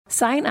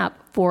Sign up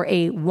for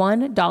a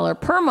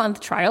 $1 per month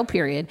trial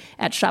period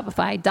at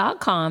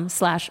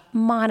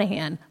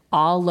shopify.com/Monahan,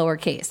 all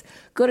lowercase.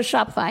 Go to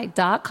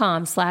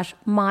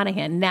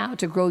shopify.com/Monahan now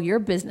to grow your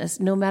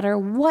business no matter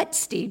what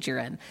stage you're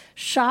in.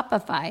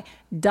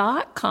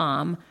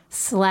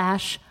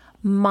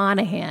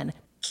 Shopify.com/Monahan.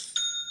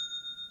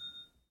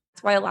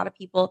 That's why a lot of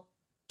people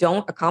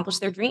don't accomplish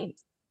their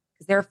dreams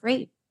because they're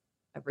afraid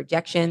of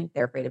rejection.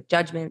 They're afraid of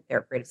judgment. They're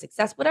afraid of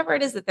success, whatever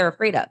it is that they're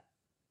afraid of.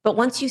 But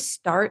once you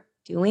start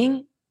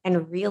doing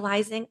and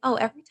realizing, oh,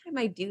 every time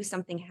I do,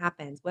 something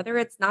happens, whether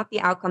it's not the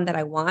outcome that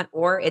I want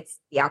or it's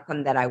the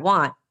outcome that I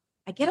want,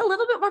 I get a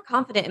little bit more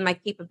confident in my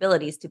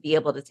capabilities to be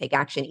able to take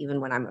action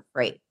even when I'm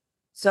afraid.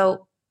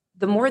 So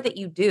the more that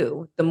you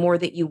do, the more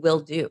that you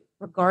will do,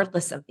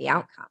 regardless of the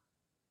outcome.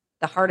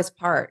 The hardest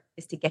part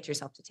is to get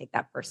yourself to take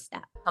that first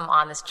step. Come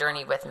on this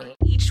journey with me.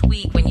 Each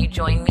week when you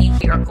join me,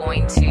 we are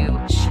going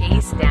to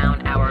chase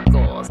down our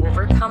goals,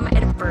 overcome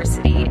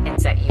adversity,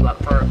 and set you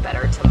up for a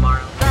better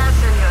tomorrow.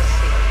 Fasten your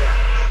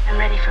seatbelts. I'm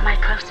ready for my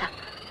close-up.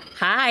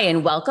 Hi,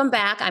 and welcome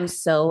back. I'm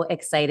so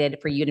excited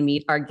for you to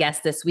meet our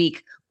guest this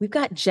week. We've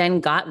got Jen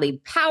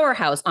Gottlieb,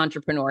 powerhouse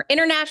entrepreneur,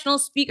 international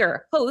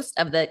speaker, host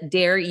of the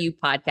Dare You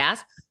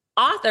podcast,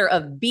 author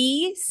of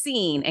Be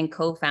Seen, and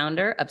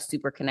co-founder of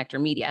Super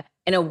Connector Media,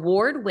 an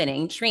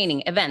award-winning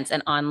training, events,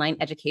 and online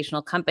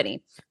educational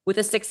company. With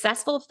a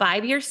successful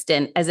 5-year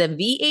stint as a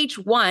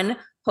VH1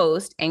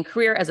 host and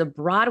career as a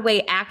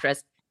Broadway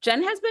actress,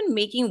 Jen has been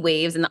making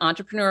waves in the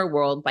entrepreneur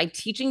world by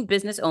teaching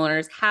business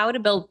owners how to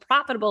build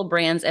profitable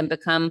brands and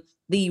become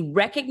the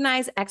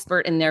recognized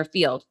expert in their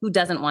field. Who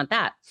doesn't want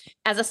that?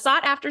 As a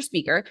sought-after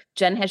speaker,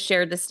 Jen has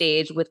shared the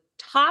stage with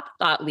top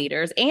thought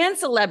leaders and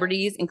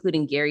celebrities,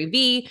 including Gary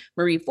Vee,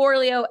 Marie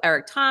Forleo,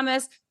 Eric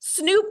Thomas,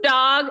 Snoop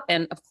Dogg,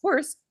 and of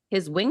course,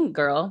 his wing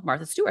girl,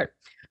 Martha Stewart.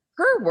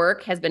 Her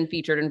work has been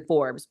featured in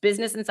Forbes,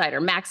 Business Insider,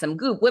 Maxim,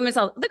 Goop, Women's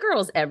Health, the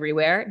girls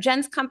everywhere.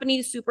 Jen's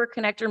company, Super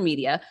Connector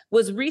Media,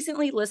 was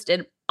recently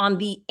listed on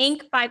the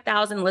Inc.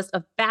 5000 list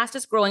of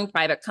fastest growing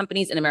private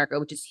companies in America,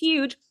 which is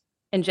huge.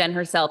 And Jen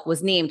herself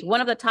was named one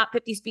of the top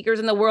 50 speakers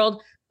in the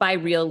world by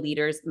Real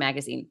Leaders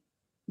magazine.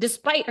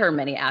 Despite her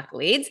many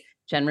accolades,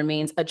 Jen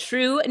remains a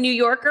true New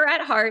Yorker at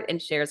heart and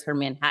shares her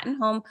Manhattan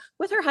home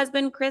with her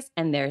husband, Chris,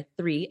 and their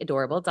 3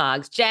 adorable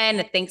dogs.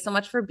 Jen, thanks so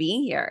much for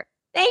being here.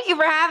 Thank you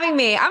for having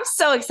me. I'm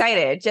so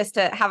excited just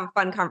to have a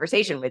fun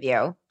conversation with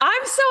you.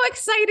 I'm so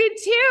excited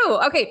too.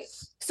 Okay,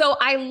 so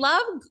I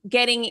love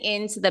getting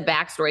into the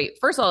backstory.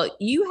 First of all,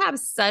 you have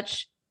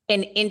such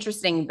an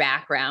interesting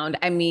background.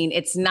 I mean,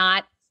 it's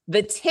not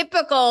the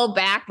typical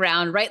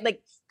background, right?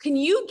 Like, can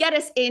you get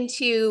us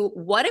into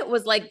what it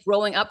was like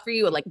growing up for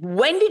you? Like,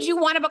 when did you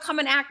want to become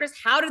an actress?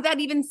 How did that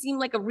even seem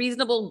like a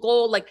reasonable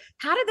goal? Like,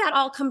 how did that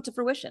all come to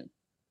fruition?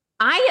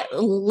 I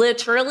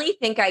literally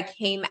think I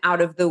came out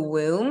of the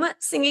womb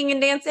singing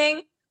and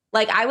dancing.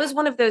 Like, I was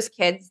one of those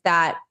kids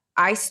that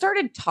I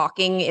started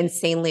talking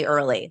insanely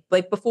early,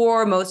 like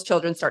before most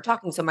children start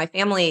talking. So my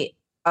family,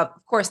 of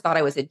course, thought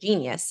I was a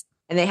genius,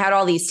 and they had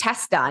all these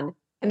tests done.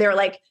 And they were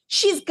like,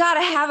 she's got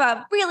to have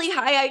a really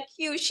high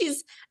IQ.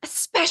 She's a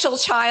special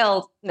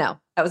child. No,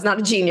 I was not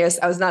a genius.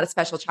 I was not a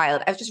special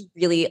child. I was just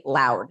really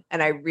loud,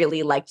 and I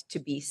really liked to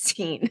be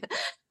seen,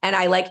 and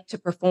I liked to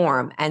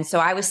perform. And so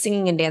I was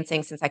singing and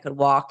dancing since I could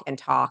walk and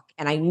talk.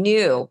 And I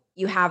knew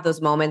you have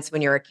those moments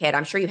when you're a kid.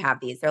 I'm sure you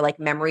have these. They're like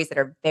memories that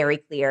are very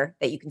clear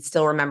that you can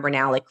still remember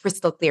now, like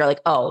crystal clear,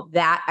 like, oh,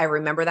 that I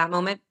remember that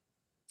moment.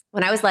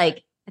 When I was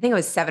like, I think I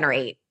was 7 or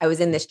 8. I was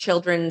in this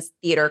children's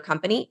theater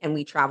company, and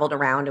we traveled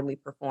around and we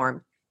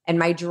performed. And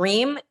my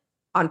dream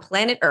on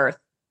planet Earth,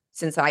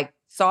 since I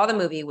saw the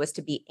movie, was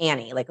to be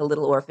Annie, like a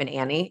little orphan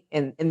Annie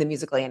in the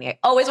musical Annie. I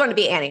always wanted to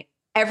be Annie.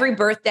 Every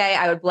birthday,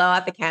 I would blow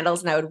out the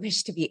candles and I would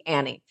wish to be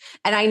Annie.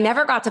 And I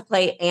never got to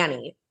play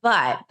Annie,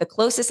 but the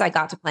closest I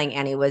got to playing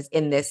Annie was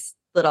in this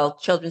little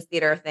children's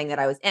theater thing that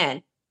I was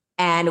in.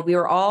 And we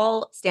were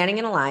all standing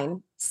in a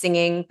line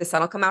singing The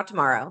Sun Will Come Out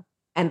Tomorrow.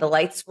 And the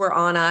lights were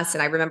on us.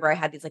 And I remember I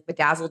had these like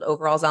bedazzled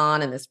overalls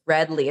on and this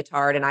red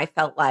leotard. And I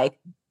felt like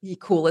the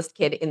coolest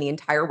kid in the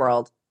entire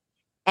world.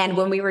 And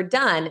when we were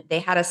done, they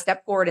had us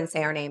step forward and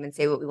say our name and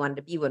say what we wanted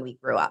to be when we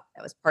grew up.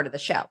 That was part of the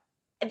show.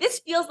 And this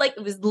feels like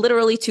it was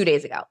literally 2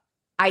 days ago.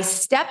 I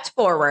stepped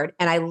forward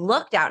and I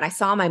looked out and I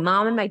saw my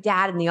mom and my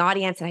dad in the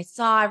audience, and I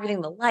saw everything,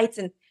 the lights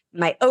and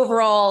my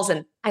overalls.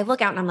 And I look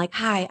out and I'm like,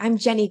 hi, I'm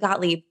Jenny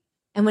Gottlieb.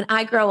 And when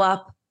I grow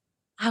up,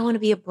 I want to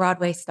be a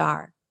Broadway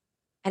star.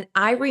 And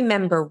I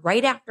remember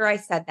right after I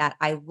said that,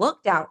 I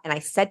looked out and I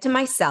said to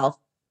myself,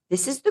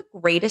 this is the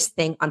greatest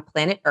thing on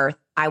planet Earth.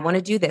 I want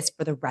to do this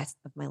for the rest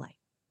of my life.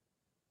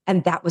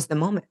 And that was the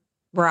moment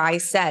where I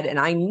said, and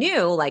I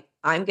knew, like,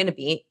 I'm going to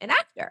be an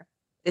actor.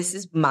 This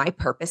is my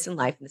purpose in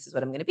life, and this is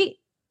what I'm going to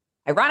be.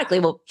 Ironically,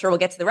 we'll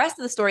get to the rest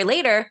of the story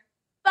later,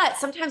 but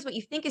sometimes what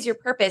you think is your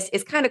purpose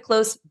is kind of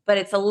close, but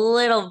it's a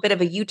little bit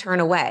of a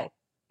U-turn away.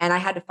 And I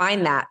had to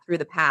find that through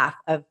the path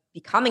of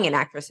becoming an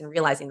actress and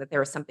realizing that there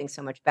was something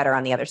so much better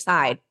on the other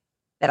side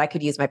that I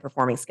could use my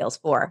performing skills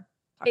for.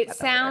 talk It about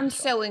that later, sounds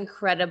sure. so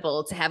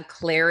incredible to have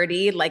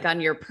clarity, like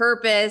on your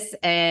purpose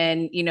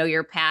and,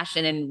 your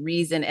passion and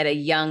reason at a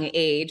young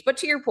age. But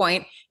to your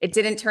point, it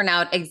didn't turn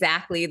out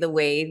exactly the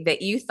way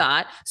that you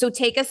thought. So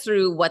take us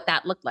through what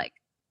that looked like.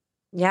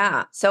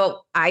 Yeah.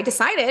 So I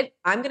decided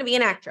I'm going to be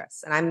an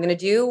actress and I'm going to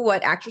do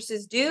what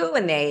actresses do.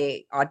 And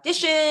they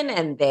audition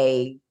and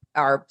they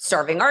are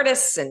starving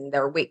artists and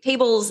they're wait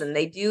tables and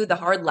they do the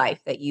hard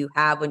life that you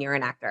have when you're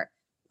an actor.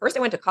 First, I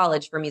went to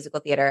college for musical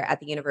theater at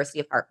the University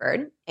of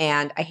Hartford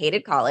and I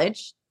hated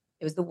college.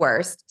 It was the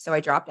worst. So I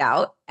dropped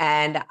out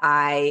and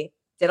I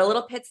did a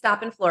little pit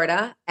stop in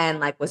Florida and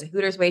was a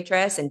Hooters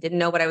waitress and didn't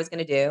know what I was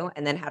going to do.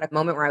 And then had a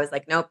moment where I was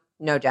like, nope,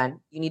 no, Jen,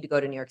 you need to go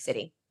to New York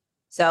City.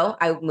 So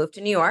I moved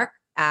to New York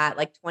at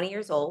 20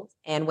 years old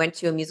and went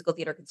to a musical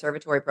theater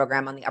conservatory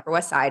program on the Upper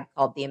West Side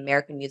called the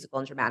American Musical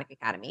and Dramatic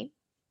Academy.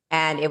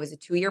 And it was a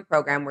 2-year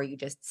program where you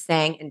just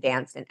sang and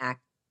danced and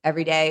acted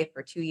every day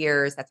for 2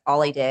 years. That's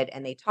all I did.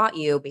 And they taught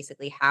you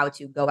basically how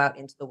to go out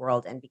into the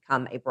world and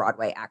become a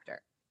Broadway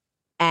actor.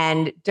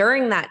 And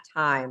during that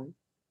time,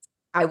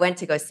 I went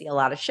to go see a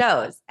lot of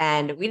shows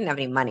and we didn't have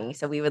any money.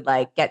 So we would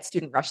get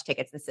student rush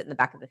tickets and sit in the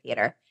back of the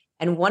theater.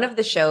 And one of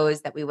the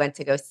shows that we went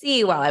to go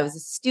see while I was a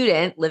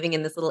student living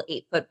in this little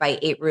 8-foot by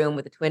 8 room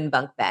with a twin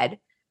bunk bed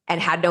and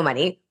had no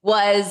money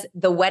was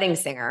The Wedding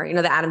Singer. You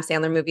know, the Adam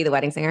Sandler movie, The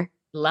Wedding Singer?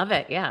 Love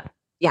it. Yeah.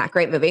 Yeah.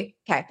 Great movie.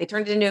 Okay. They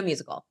turned it into a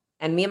musical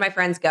and me and my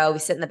friends go, we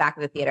sit in the back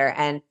of the theater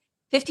and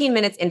 15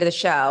 minutes into the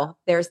show,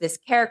 there's this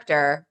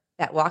character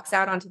that walks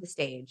out onto the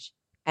stage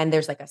and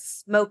there's a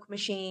smoke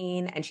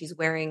machine and she's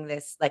wearing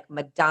this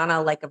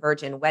Madonna, like a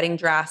virgin wedding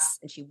dress.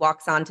 And she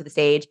walks onto the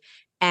stage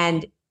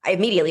and I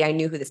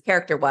knew who this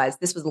character was.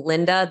 This was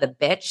Linda, the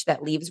bitch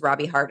that leaves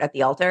Robbie Hart at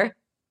the altar.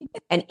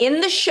 And in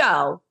the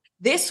show,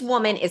 this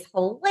woman is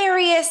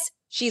hilarious.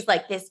 She's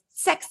this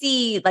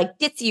sexy,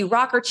 ditzy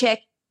rocker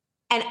chick.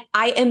 And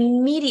I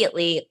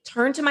immediately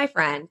turned to my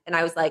friend and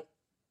I was like,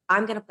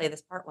 I'm going to play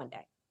this part one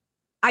day.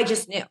 I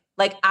just knew.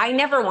 I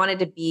never wanted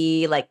to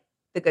be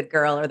the good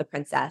girl or the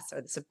princess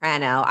or the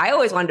soprano. I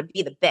always wanted to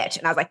be the bitch.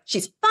 And I was like,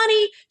 she's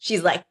funny.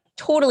 She's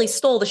totally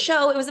stole the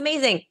show. It was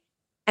amazing.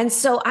 And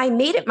so I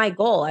made it my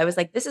goal. I was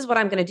like, this is what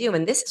I'm going to do.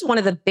 And this is one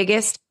of the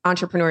biggest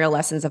entrepreneurial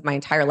lessons of my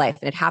entire life.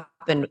 And it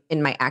happened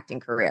in my acting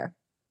career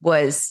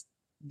was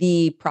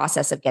the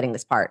process of getting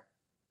this part.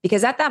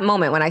 Because at that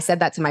moment, when I said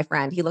that to my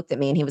friend, he looked at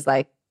me and he was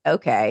like,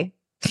 okay,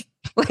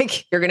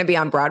 you're going to be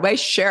on Broadway?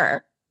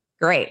 Sure.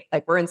 Great.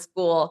 We're in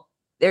school.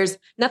 There's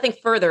nothing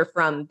further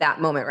from that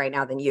moment right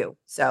now than you.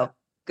 So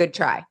good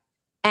try.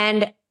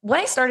 And what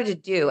I started to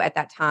do at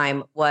that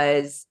time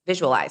was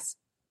visualize.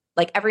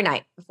 Every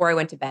night before I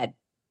went to bed,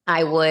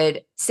 I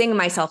would sing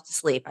myself to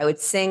sleep. I would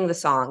sing the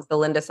songs, the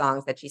Linda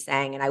songs that she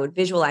sang, and I would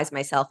visualize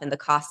myself in the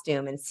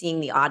costume and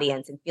seeing the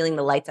audience and feeling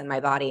the lights on my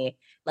body,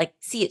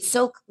 see it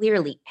so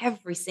clearly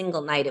every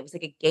single night. It was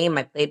like a game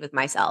I played with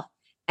myself.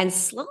 And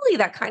slowly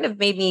that kind of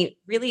made me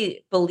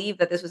really believe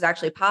that this was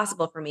actually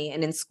possible for me.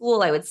 And in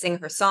school, I would sing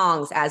her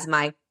songs as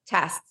my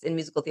tests. In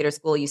musical theater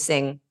school, you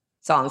sing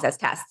songs as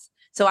tests.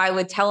 So I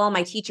would tell all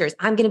my teachers,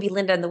 I'm going to be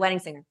Linda in The Wedding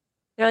Singer.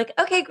 They're like,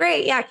 okay,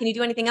 great. Yeah. Can you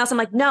do anything else? I'm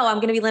like, no, I'm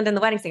going to be Linda in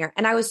The Wedding Singer.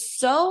 And I was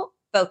so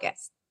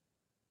focused.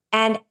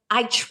 And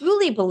I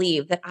truly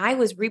believe that I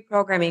was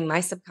reprogramming my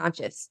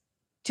subconscious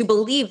to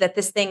believe that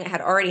this thing had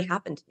already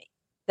happened to me,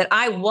 that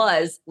I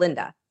was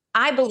Linda.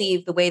 I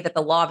believe the way that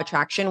the law of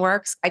attraction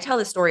works. I tell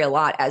this story a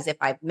lot as if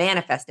I've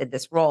manifested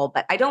this role,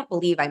 but I don't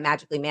believe I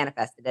magically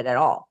manifested it at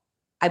all.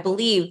 I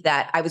believe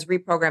that I was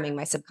reprogramming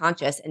my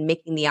subconscious and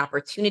making the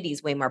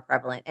opportunities way more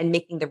prevalent and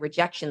making the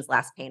rejections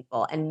less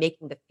painful and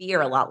making the fear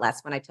a lot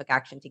less when I took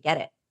action to get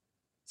it.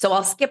 So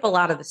I'll skip a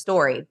lot of the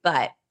story,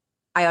 but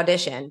I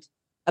auditioned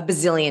a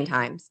bazillion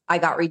times. I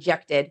got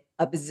rejected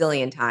a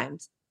bazillion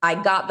times. I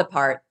got the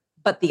part,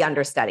 but the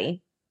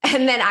understudy.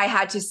 And then I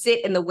had to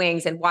sit in the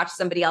wings and watch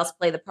somebody else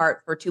play the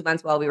part for 2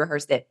 months while we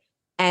rehearsed it.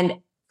 And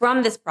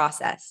from this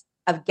process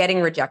of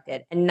getting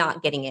rejected and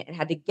not getting it and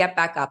had to get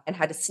back up and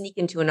had to sneak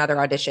into another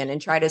audition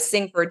and try to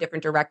sing for a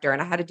different director.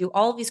 And I had to do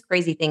all of these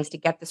crazy things to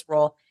get this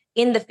role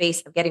in the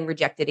face of getting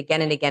rejected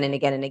again and again and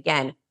again and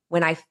again.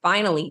 When I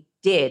finally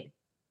did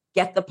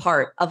get the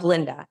part of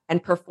Linda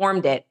and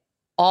performed it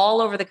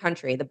all over the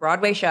country, the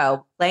Broadway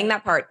show, playing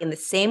that part in the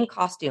same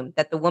costume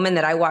that the woman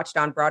that I watched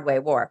on Broadway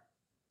wore.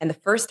 And the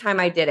first time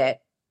I did it,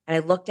 and I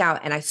looked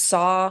out and I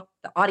saw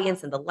the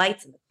audience and the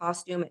lights and the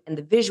costume and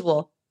the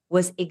visual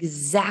was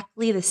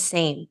exactly the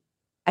same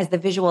as the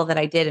visual that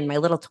I did in my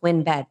little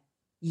twin bed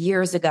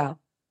years ago.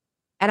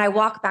 And I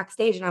walk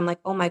backstage and I'm like,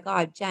 oh my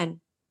God,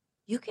 Jen,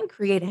 you can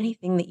create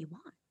anything that you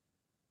want.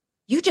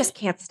 You just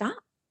can't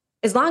stop.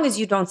 As long as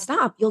you don't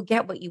stop, you'll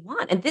get what you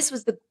want. And this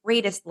was the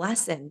greatest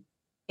lesson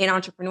in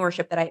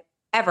entrepreneurship that I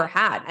ever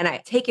had. And I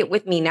take it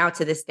with me now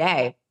to this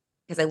day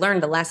because I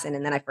learned the lesson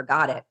and then I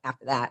forgot it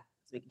after that.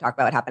 So we can talk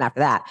about what happened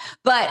after that.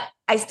 But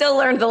I still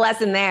learned the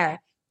lesson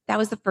there. That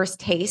was the first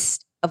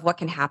taste of what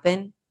can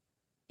happen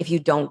if you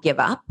don't give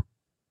up,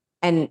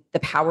 and the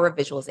power of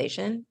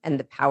visualization and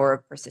the power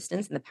of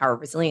persistence and the power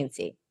of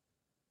resiliency.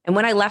 And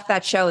when I left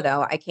that show,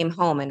 though, I came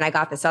home and I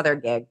got this other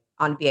gig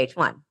on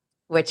VH1,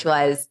 which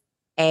was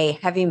a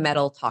heavy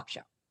metal talk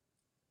show.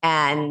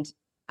 And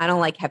I don't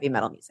like heavy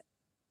metal music.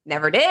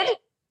 Never did.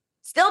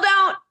 Still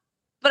don't.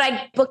 But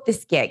I booked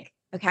this gig.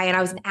 Okay. And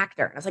I was an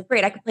actor. And I was like,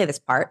 great, I could play this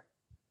part.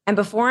 And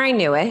before I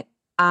knew it,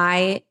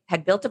 I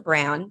had built a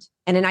brand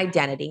and an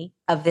identity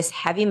of this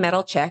heavy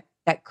metal chick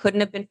that couldn't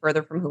have been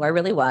further from who I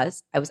really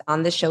was. I was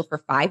on this show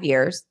for 5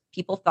 years.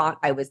 People thought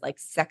I was like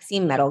sexy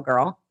metal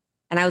girl,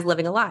 and I was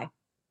living a lie.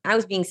 I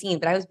was being seen,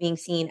 but I was being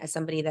seen as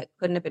somebody that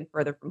couldn't have been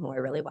further from who I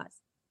really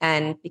was.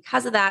 And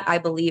because of that, I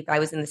believed I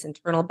was in this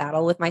internal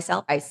battle with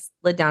myself. I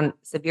slid down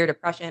severe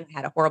depression. I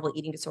had a horrible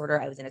eating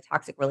disorder. I was in a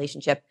toxic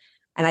relationship,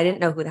 and I didn't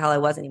know who the hell I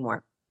was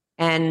anymore.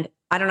 And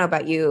I don't know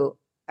about you.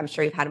 I'm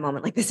sure you've had a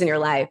moment like this in your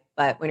life,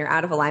 but when you're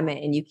out of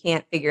alignment and you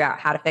can't figure out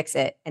how to fix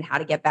it and how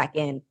to get back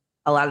in,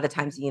 a lot of the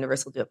times the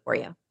universe will do it for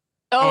you.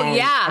 Oh,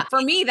 yeah.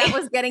 For me, that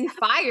was getting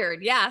fired.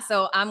 Yeah.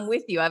 So I'm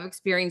with you. I've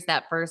experienced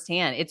that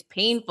firsthand. It's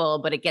painful,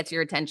 but it gets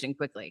your attention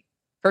quickly.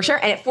 For sure.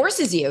 And it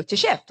forces you to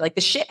shift. Like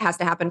the shit has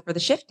to happen for the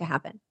shift to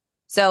happen.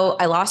 So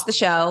I lost the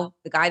show.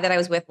 The guy that I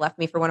was with left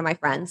me for one of my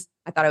friends.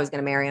 I thought I was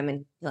going to marry him,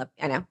 and he left.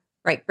 I know.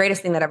 Right.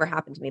 Greatest thing that ever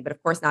happened to me. But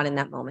of course, not in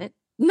that moment.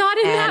 Not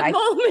in that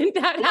moment.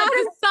 That had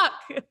to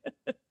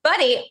suck.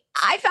 Buddy,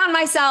 I found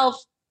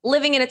myself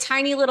living in a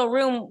tiny little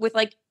room with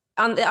like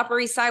on the Upper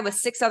East Side with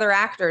 6 other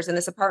actors in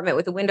this apartment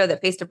with a window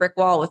that faced a brick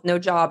wall with no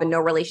job and no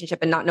relationship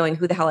and not knowing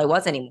who the hell I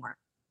was anymore.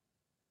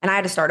 And I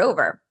had to start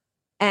over.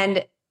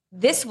 And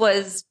this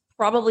was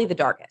probably the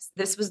darkest.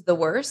 This was the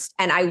worst.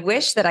 And I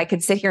wish that I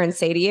could sit here and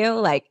say to you,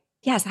 like,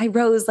 yes, I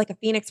rose like a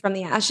phoenix from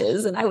the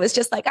ashes. And I was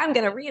just like, I'm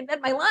going to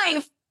reinvent my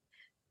life.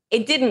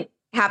 It didn't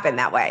happen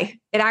that way.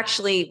 It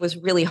actually was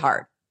really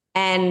hard.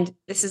 And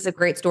this is a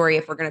great story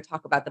if we're going to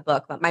talk about the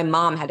book, but my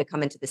mom had to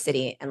come into the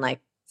city and like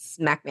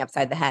smack me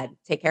upside the head,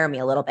 take care of me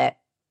a little bit.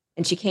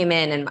 And she came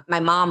in, and my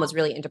mom was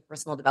really into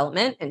personal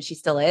development, and she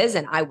still is.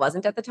 And I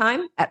wasn't at the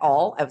time at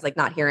all. I was like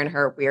not hearing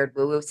her weird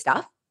woo-woo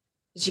stuff.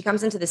 She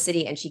comes into the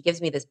city and she gives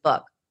me this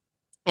book,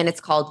 and it's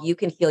called You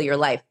Can Heal Your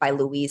Life by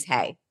Louise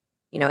Hay.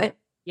 You know it?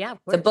 Yeah.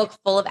 It's a book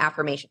full of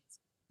affirmations,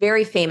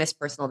 very famous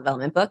personal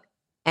development book.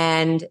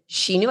 And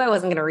she knew I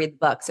wasn't going to read the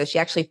book. So she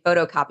actually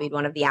photocopied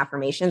one of the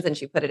affirmations and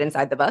she put it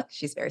inside the book.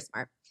 She's very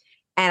smart.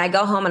 And I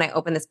go home and I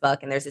open this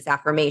book, and there's this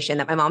affirmation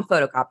that my mom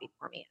photocopied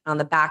for me. On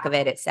the back of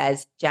it, it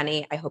says,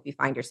 Jenny, I hope you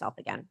find yourself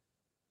again.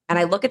 And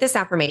I look at this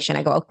affirmation.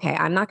 I go, okay,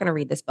 I'm not going to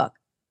read this book,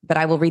 but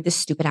I will read this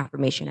stupid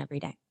affirmation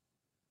every day.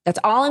 That's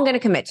all I'm going to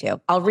commit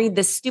to. I'll read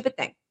this stupid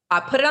thing.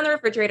 I'll put it on the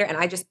refrigerator. And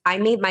I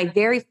made my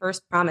very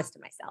first promise to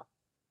myself.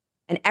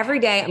 And every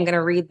day I'm going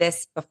to read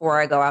this before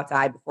I go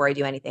outside, before I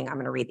do anything, I'm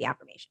going to read the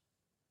affirmation.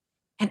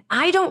 And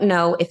I don't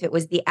know if it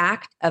was the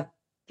act of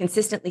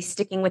consistently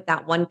sticking with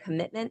that one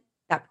commitment,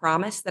 that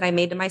promise that I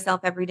made to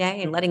myself every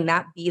day, and letting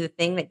that be the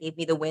thing that gave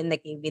me the win,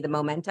 that gave me the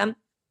momentum,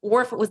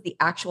 or if it was the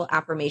actual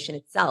affirmation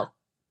itself.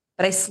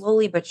 But I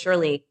slowly but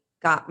surely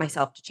got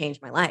myself to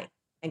change my life,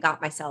 and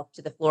got myself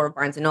to the floor of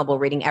Barnes & Noble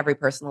reading every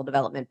personal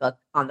development book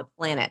on the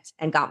planet,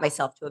 and got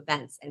myself to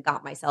events, and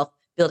got myself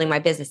building my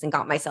business, and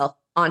got myself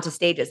onto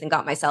stages, and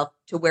got myself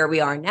to where we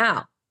are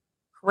now.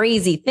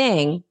 Crazy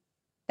thing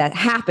that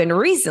happened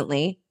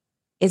recently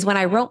is when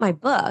I wrote my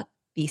book,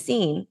 Be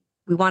Seen,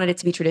 we wanted it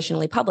to be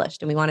traditionally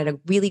published, and we wanted a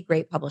really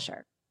great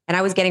publisher. And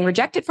I was getting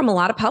rejected from a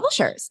lot of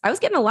publishers. I was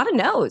getting a lot of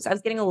no's. I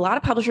was getting a lot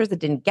of publishers that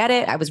didn't get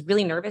it. I was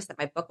really nervous that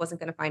my book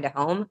wasn't going to find a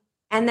home.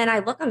 And then I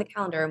look on the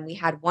calendar, and we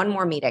had one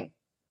more meeting,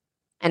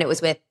 and it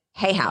was with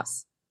Hay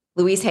House,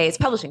 Louise Hay's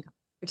publishing company,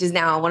 which is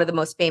now one of the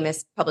most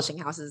famous publishing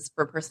houses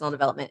for personal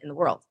development in the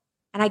world.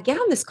 And I get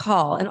on this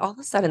call, and all of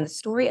a sudden the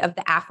story of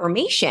the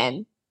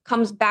affirmation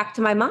comes back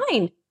to my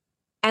mind.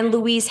 And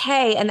Louise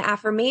Hay and the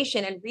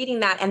affirmation, and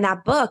reading that and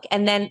that book,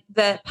 and then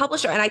the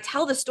publisher. And I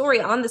tell the story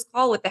on this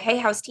call with the Hay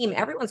House team, and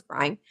everyone's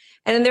crying.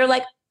 And then they're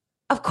like,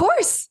 of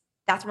course,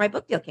 that's where my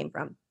book deal came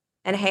from.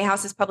 And Hay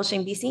House is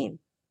publishing Be Seen.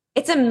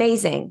 It's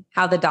amazing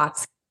how the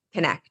dots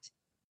connect.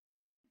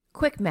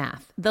 Quick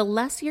math. The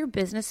less your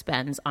business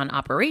spends on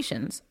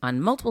operations,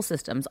 on multiple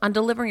systems, on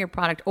delivering your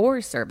product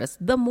or service,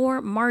 the more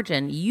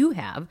margin you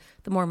have,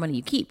 the more money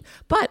you keep.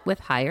 But with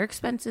higher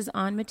expenses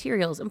on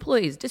materials,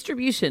 employees,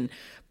 distribution,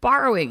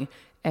 borrowing,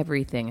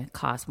 everything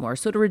costs more.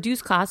 So to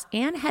reduce costs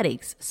and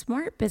headaches,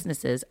 smart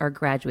businesses are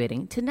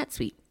graduating to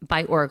NetSuite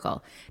by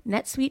Oracle.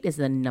 NetSuite is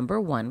the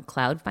 #1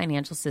 cloud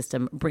financial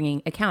system,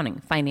 bringing accounting,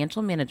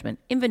 financial management,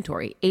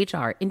 inventory,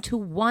 HR into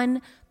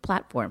one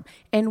platform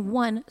and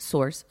one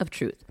source of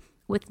truth.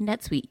 With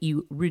NetSuite,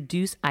 you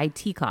reduce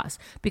IT costs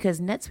because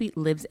NetSuite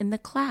lives in the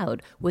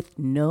cloud with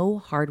no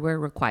hardware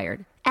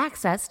required,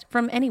 accessed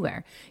from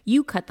anywhere.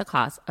 You cut the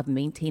cost of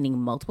maintaining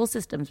multiple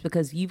systems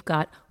because you've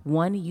got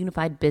one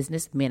unified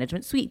business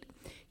management suite.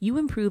 You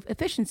improve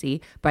efficiency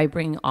by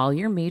bringing all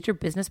your major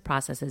business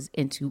processes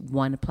into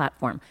one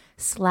platform,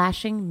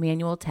 slashing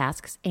manual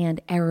tasks and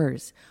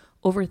errors.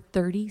 Over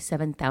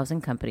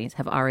 37,000 companies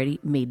have already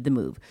made the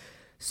move.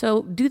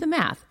 So do the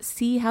math.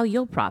 See how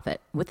you'll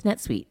profit with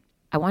NetSuite.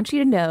 I want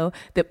you to know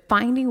that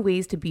finding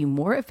ways to be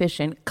more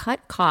efficient,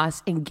 cut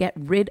costs, and get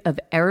rid of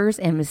errors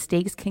and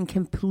mistakes can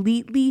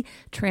completely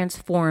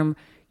transform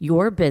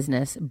your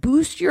business,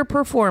 boost your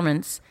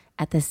performance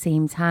at the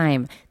same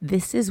time.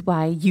 This is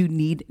why you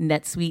need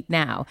NetSuite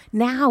now.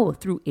 Now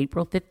through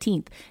April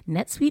 15th,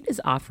 NetSuite is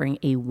offering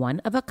a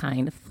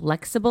one-of-a-kind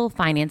flexible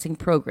financing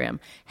program.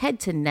 Head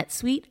to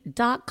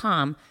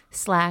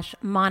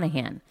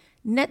netsuite.com/Monahan.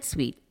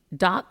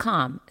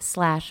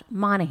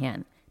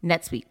 netsuite.com/Monahan.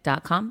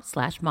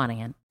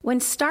 netsuite.com/Monahan. When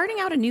starting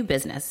out a new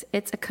business,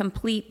 it's a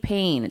complete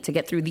pain to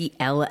get through the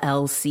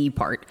LLC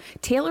part.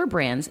 Taylor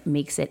Brands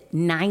makes it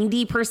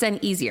 90%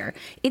 easier.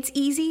 It's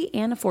easy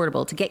and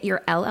affordable to get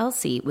your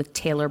LLC with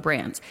Taylor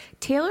Brands.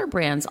 Taylor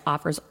Brands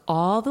offers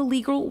all the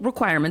legal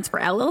requirements for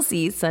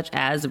LLCs, such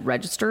as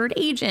registered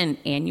agent,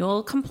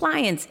 annual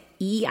compliance,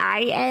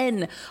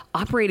 EIN,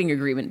 operating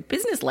agreement,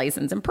 business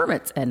license, and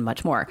permits, and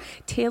much more.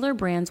 Taylor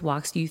Brands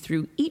walks you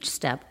through each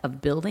step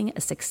of building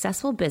a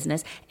successful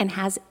business and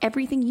has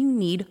everything you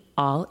need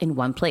all in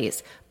one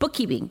place.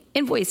 Bookkeeping,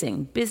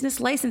 invoicing,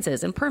 business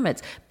licenses and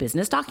permits,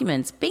 business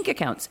documents, bank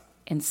accounts,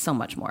 and so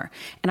much more.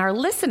 And our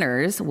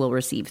listeners will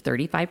receive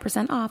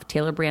 35% off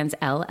Taylor Brands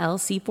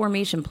LLC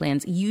formation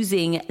plans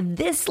using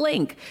this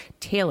link,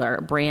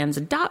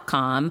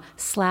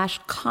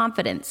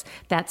 taylorbrands.com/confidence.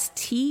 That's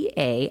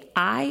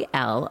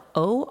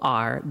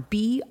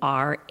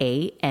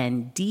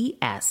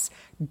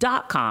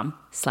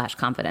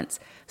TAILORBRANDS.com/confidence.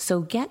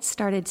 So get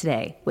started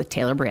today with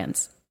Taylor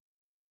Brands.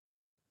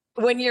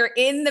 When you're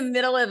in the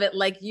middle of it,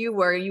 like you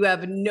were, you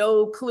have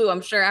no clue.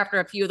 I'm sure after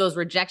a few of those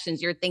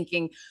rejections, you're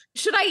thinking,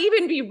 should I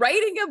even be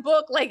writing a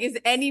book? Like, is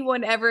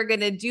anyone ever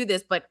going to do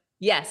this? But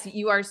yes,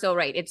 you are so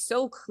right. It's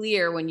so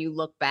clear when you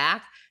look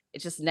back.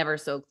 It's just never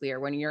so clear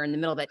when you're in the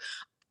middle of it.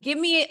 Give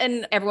me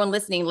and everyone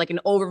listening, like an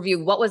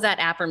overview. What was that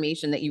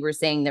affirmation that you were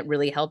saying that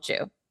really helped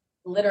you?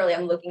 Literally,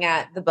 I'm looking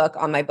at the book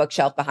on my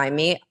bookshelf behind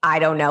me. I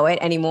don't know it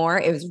anymore.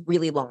 It was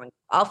really long.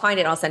 I'll find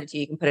it. I'll send it to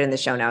you. You can put it in the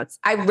show notes.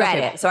 I read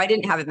it, so I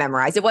didn't have it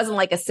memorized. It wasn't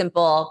like a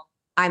simple,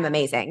 I'm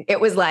amazing. It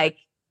was like,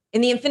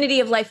 in the infinity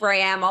of life where I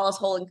am, all is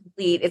whole and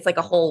complete. It's like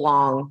a whole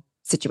long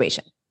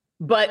situation.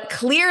 But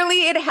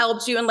clearly it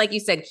helped you. And like you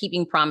said,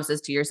 keeping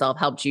promises to yourself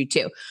helped you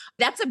too.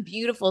 That's a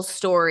beautiful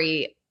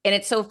story. And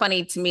it's so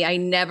funny to me. I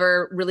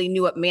never really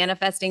knew what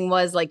manifesting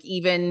was, like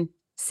even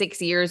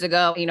 6 years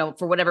ago,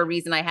 for whatever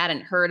reason, I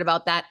hadn't heard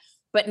about that.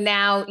 But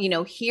now,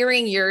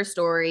 hearing your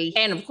story,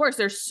 and of course,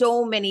 there's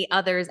so many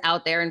others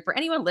out there. And for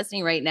anyone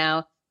listening right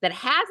now that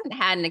hasn't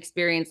had an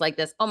experience like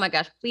this, oh my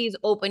gosh, please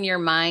open your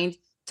mind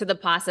to the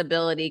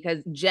possibility,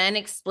 because Jen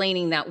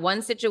explaining that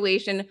one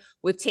situation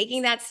with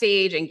taking that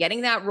stage and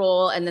getting that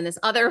role, and then this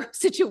other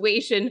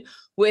situation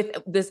with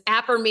this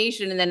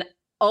affirmation, and then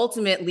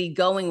ultimately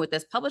going with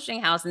this publishing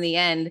house in the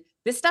end,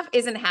 this stuff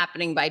isn't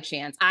happening by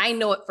chance. I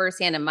know it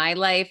firsthand in my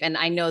life, and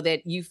I know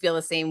that you feel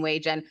the same way,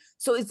 Jen.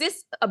 So is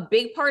this a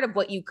big part of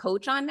what you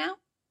coach on now?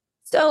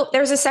 So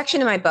there's a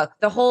section in my book.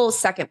 The whole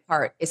second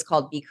part is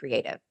called Be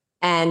Creative.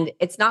 And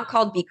it's not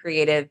called Be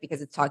Creative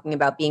because it's talking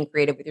about being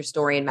creative with your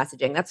story and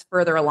messaging. That's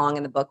further along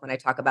in the book when I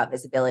talk about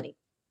visibility.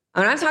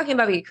 When I'm talking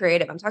about being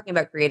creative, I'm talking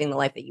about creating the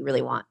life that you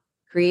really want,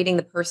 creating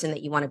the person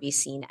that you want to be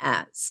seen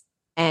as,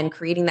 and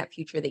creating that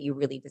future that you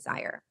really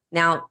desire.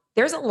 Now,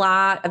 there's a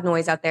lot of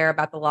noise out there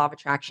about the law of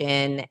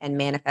attraction and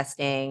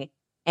manifesting.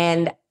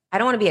 And I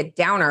don't want to be a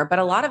downer, but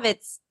a lot of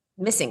it's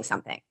missing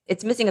something.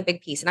 It's missing a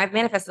big piece. And I've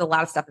manifested a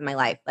lot of stuff in my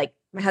life, like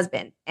my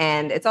husband,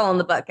 and it's all in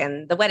the book,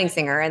 and the wedding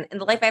singer, and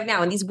the life I have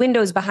now, and these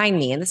windows behind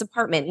me, and this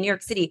apartment in New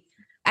York City.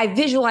 I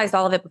visualized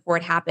all of it before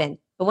it happened.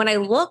 But when I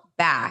look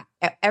back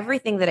at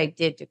everything that I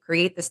did to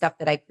create the stuff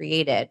that I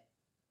created,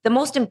 the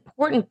most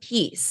important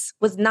piece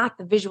was not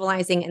the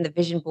visualizing and the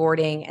vision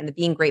boarding and the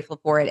being grateful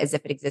for it as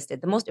if it existed.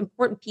 The most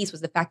important piece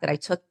was the fact that I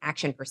took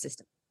action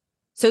persistently.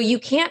 So you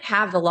can't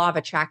have the law of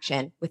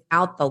attraction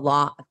without the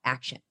law of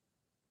action.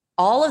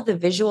 All of the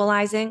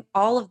visualizing,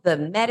 all of the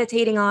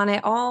meditating on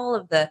it, all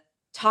of the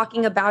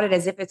talking about it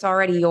as if it's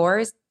already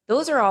yours,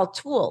 those are all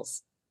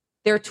tools.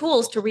 They're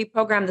tools to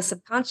reprogram the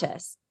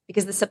subconscious,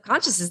 because the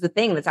subconscious is the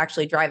thing that's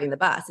actually driving the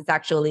bus. It's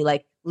actually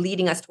like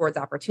leading us towards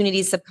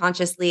opportunities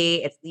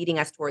subconsciously. It's leading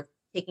us towards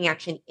taking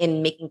action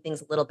in making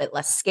things a little bit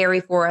less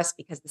scary for us,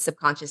 because the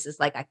subconscious is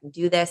like, I can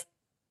do this.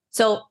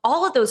 So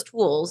all of those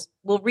tools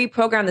will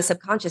reprogram the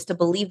subconscious to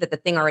believe that the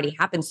thing already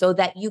happened so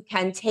that you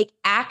can take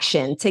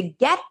action to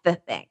get the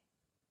thing.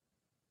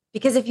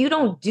 Because if you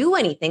don't do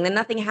anything, then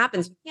nothing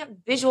happens. You can't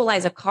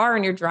visualize a car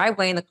in your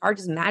driveway and the car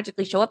just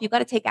magically show up. You got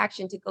to take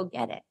action to go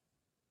get it.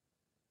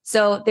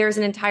 So there's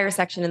an entire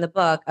section in the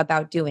book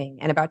about doing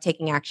and about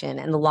taking action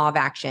and the law of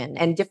action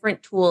and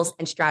different tools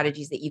and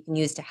strategies that you can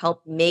use to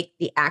help make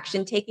the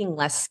action taking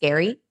less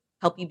scary,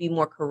 help you be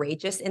more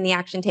courageous in the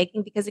action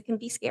taking, because it can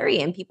be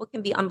scary and people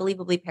can be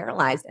unbelievably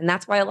paralyzed. And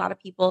that's why a lot of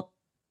people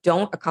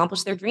don't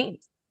accomplish their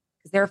dreams,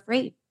 because they're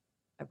afraid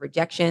of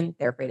rejection.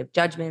 They're afraid of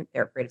judgment.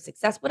 They're afraid of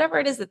success, whatever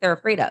it is that they're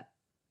afraid of.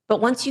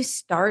 But once you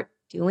start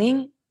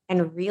doing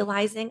and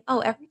realizing, oh,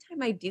 every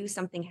time I do,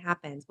 something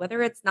happens,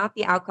 whether it's not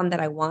the outcome that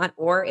I want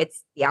or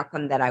it's the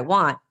outcome that I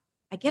want,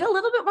 I get a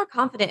little bit more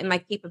confident in my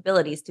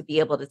capabilities to be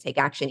able to take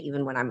action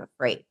even when I'm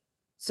afraid.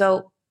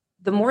 So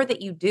the more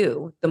that you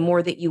do, the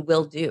more that you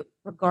will do,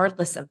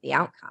 regardless of the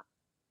outcome.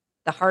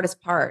 The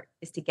hardest part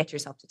is to get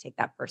yourself to take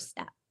that first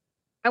step.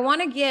 I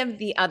want to give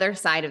the other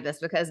side of this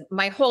because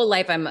my whole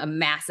life I'm a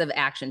massive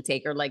action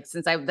taker. Like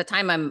since the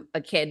time I'm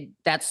a kid,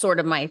 that's sort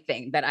of my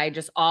thing, that I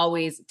just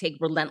always take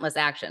relentless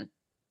action.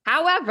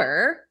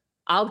 However,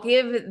 I'll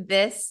give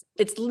this,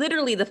 it's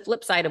literally the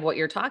flip side of what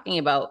you're talking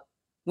about.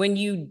 When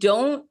you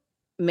don't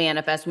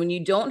manifest, when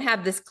you don't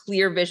have this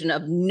clear vision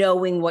of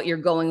knowing what you're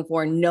going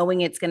for, knowing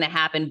it's going to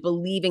happen,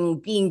 believing,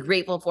 being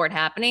grateful for it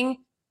happening,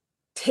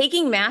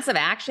 taking massive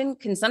action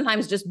can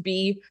sometimes just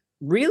be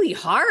really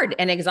hard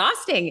and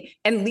exhausting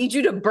and lead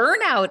you to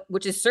burnout,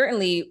 which is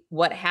certainly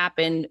what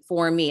happened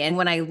for me. And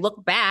when I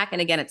look back, and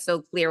again, it's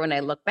so clear when I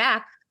look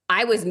back,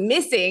 I was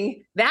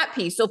missing that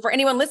piece. So for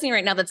anyone listening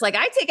right now that's like,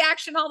 I take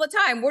action all the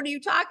time, what are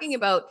you talking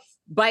about?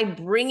 By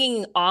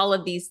bringing all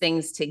of these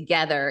things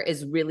together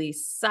is really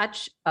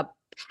such a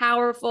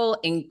powerful,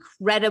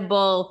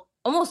 incredible,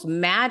 almost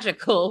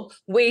magical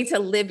way to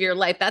live your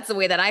life. That's the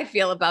way that I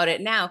feel about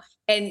it now.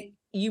 And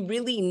you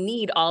really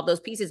need all those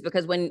pieces,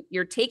 because when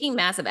you're taking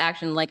massive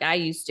action like I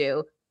used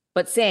to,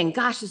 but saying,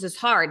 gosh, this is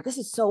hard. This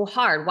is so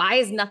hard. Why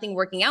is nothing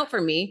working out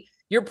for me?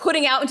 You're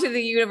putting out into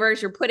the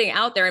universe, you're putting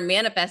out there and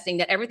manifesting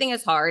that everything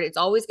is hard. It's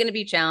always going to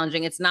be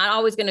challenging. It's not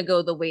always going to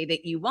go the way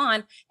that you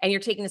want. And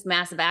you're taking this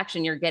massive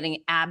action. You're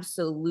getting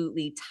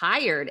absolutely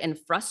tired and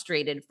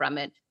frustrated from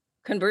it.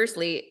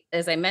 Conversely,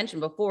 as I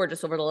mentioned before,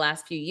 just over the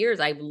last few years,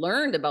 I've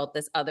learned about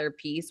this other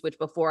piece, which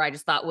before I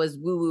just thought was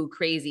woo-woo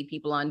crazy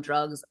people on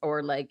drugs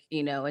or like,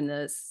 in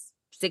the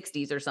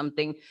 60s or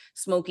something,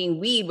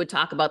 smoking weed would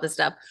talk about this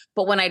stuff.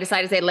 But when I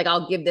decided to say, like,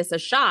 I'll give this a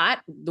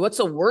shot, what's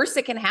the worst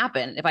that can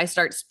happen if I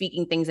start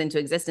speaking things into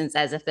existence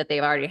as if that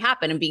they've already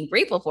happened and being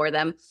grateful for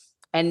them?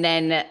 And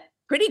then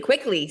pretty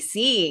quickly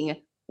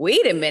seeing,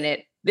 wait a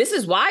minute, this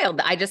is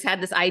wild. I just had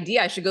this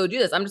idea. I should go do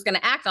this. I'm just going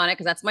to act on it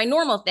because that's my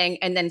normal thing.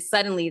 And then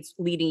suddenly it's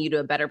leading you to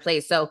a better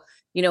place. So,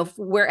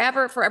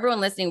 wherever, for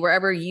everyone listening,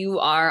 wherever you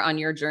are on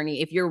your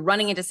journey, if you're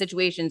running into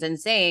situations and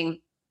saying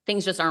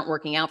things just aren't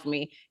working out for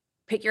me,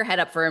 pick your head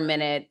up for a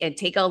minute and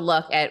take a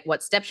look at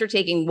what steps you're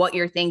taking, what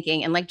you're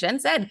thinking. And like Jen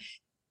said,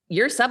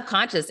 your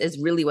subconscious is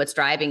really what's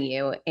driving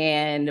you.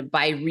 And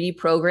by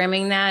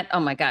reprogramming that,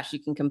 oh my gosh, you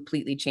can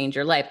completely change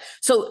your life.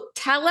 So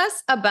tell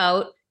us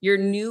about your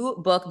new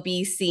book,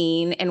 Be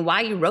Seen, and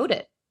why you wrote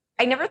it.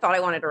 I never thought I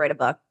wanted to write a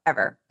book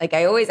ever. Like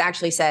I always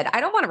actually said,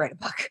 I don't want to write a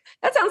book.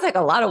 That sounds like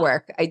a lot of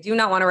work. I do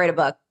not want to write a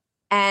book.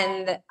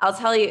 And I'll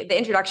tell you, the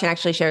introduction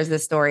actually shares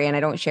this story and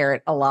I don't share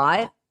it a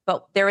lot.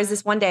 But there was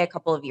this one day a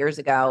couple of years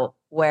ago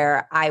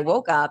where I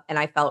woke up and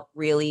I felt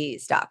really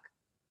stuck,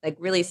 like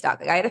really stuck.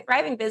 Like I had a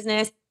thriving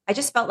business. I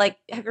just felt like,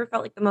 have you ever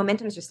felt like the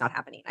momentum's just not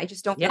happening? I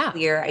just don't feel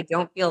clear. I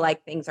don't feel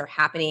like things are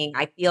happening.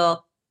 I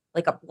feel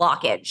like a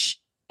blockage.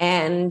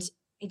 And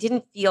I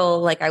didn't feel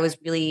like I was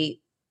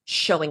really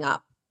showing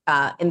up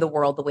in the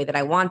world the way that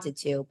I wanted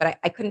to, but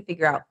I couldn't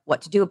figure out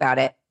what to do about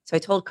it. So I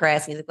told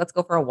Chris, and he's like, let's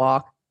go for a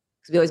walk.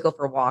 Because we always go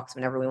for walks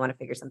whenever we want to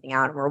figure something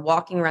out. And we're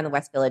walking around the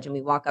West Village and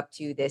we walk up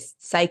to this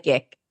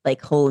psychic,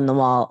 like hole in the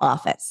wall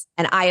office.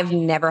 And I have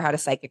never had a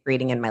psychic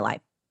reading in my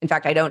life. In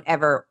fact,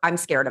 I'm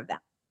scared of them.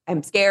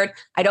 I'm scared.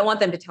 I don't want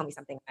them to tell me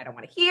something I don't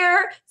want to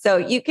hear. So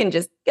you can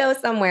just go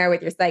somewhere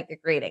with your psychic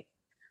reading.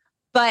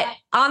 But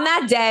on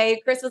that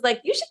day, Chris was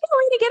like, you should go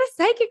in to get a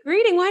psychic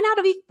reading. Why not?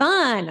 It'll be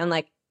fun. I'm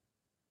like,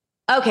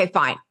 okay,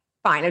 fine.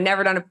 I've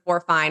never done it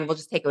before. Fine. We'll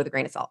just take it with a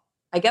grain of salt.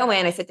 I go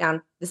in, I sit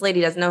down. This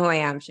lady doesn't know who I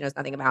am. She knows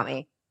nothing about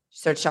me. She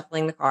starts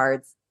shuffling the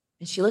cards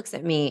and she looks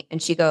at me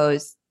and she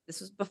goes, this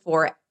was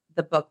before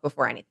the book,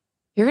 before anything.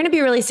 You're going to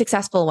be really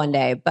successful one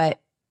day, but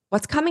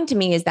what's coming to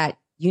me is that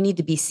you need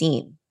to be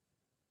seen.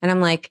 And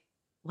I'm like,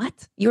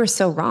 what? You are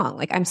so wrong.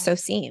 Like, I'm so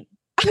seen.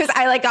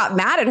 I got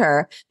mad at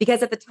her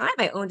because at the time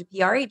I owned a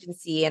PR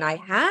agency and I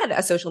had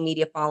a social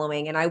media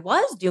following and I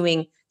was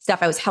doing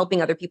stuff. I was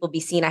helping other people be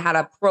seen. I had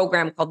a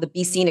program called the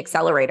Be Seen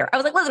Accelerator. I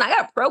was like, listen, I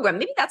got a program.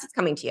 Maybe that's what's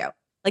coming to you.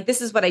 Like,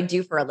 this is what I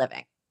do for a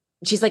living.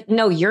 And she's like,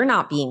 no, you're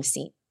not being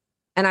seen.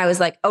 And I was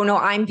like, oh no,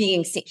 I'm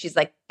being seen. She's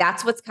like,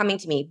 that's what's coming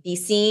to me. Be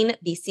seen,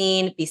 be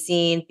seen, be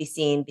seen, be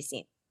seen, be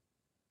seen.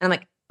 And I'm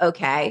like,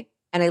 okay.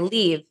 And I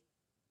leave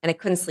and I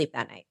couldn't sleep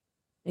that night.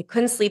 I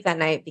couldn't sleep that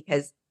night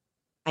because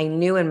I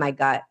knew in my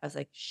gut, I was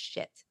like,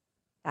 shit,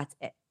 that's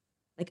it.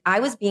 Like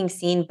I was being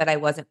seen, but I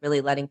wasn't really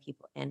letting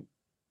people in.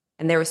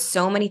 And there were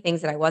so many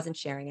things that I wasn't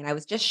sharing. And I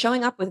was just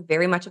showing up with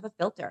very much of a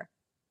filter,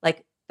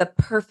 like the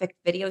perfect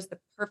videos, the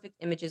perfect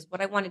images,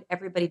 what I wanted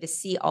everybody to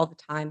see all the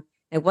time.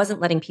 I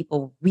wasn't letting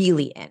people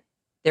really in.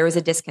 There was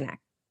a disconnect.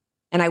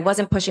 And I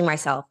wasn't pushing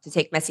myself to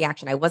take messy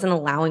action. I wasn't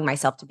allowing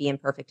myself to be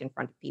imperfect in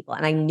front of people.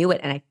 And I knew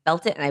it and I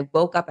felt it. And I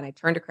woke up and I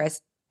turned to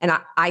Chris and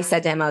I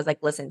said to him, I was like,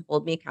 listen,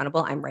 hold me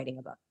accountable. I'm writing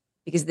a book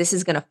because this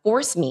is going to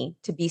force me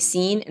to be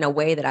seen in a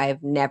way that I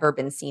have never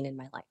been seen in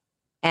my life.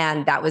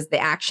 And that was the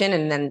action.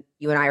 And then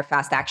you and I are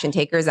fast action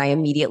takers. I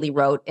immediately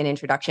wrote an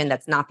introduction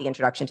that's not the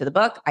introduction to the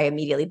book. I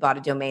immediately bought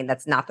a domain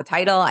that's not the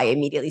title. I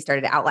immediately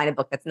started to outline a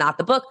book that's not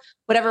the book,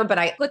 whatever. But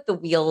I put the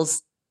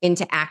wheels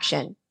into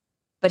action.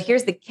 But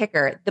here's the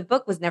kicker. The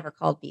book was never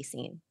called Be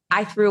Seen.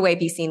 I threw away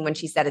Be Seen when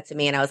she said it to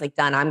me. And I was like,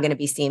 done, I'm going to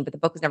be seen. But the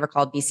book was never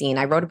called Be Seen.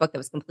 I wrote a book that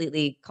was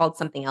completely called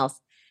something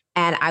else.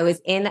 And I was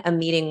in a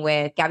meeting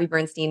with Gabby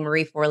Bernstein,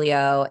 Marie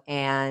Forleo,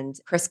 and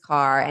Chris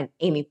Carr, and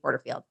Amy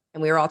Porterfield.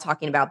 And we were all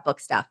talking about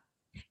book stuff.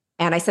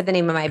 And I said the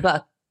name of my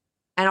book.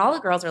 And all the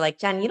girls were like,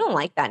 Jen, you don't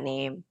like that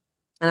name.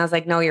 And I was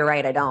like, no, you're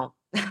right. I don't.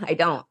 I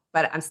don't.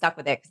 But I'm stuck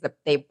with it because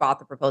they bought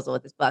the proposal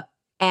with this book.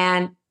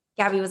 And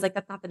Gabby was like,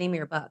 that's not the name of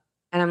your book.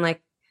 And I'm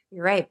like,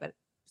 you're right, but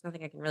there's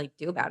nothing I can really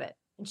do about it.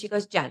 And she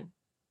goes, Jen,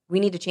 we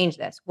need to change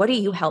this. What do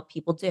you help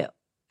people do?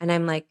 And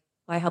I'm like,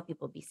 well, I help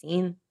people be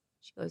seen.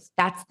 She goes,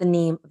 that's the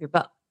name of your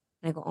book.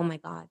 And I go, oh my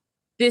God.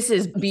 This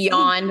is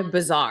beyond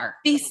bizarre.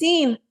 Be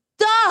seen.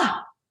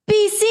 Duh.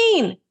 Be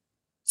seen.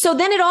 So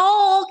then it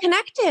all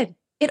connected.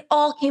 It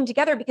all came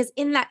together because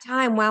in that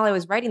time while I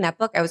was writing that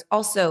book, I was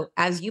also,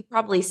 as you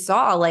probably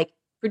saw, like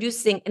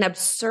producing an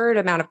absurd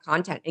amount of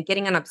content and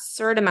getting an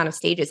absurd amount of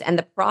stages. And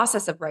the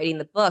process of writing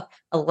the book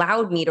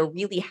allowed me to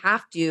really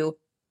have to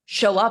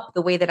show up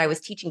the way that I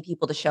was teaching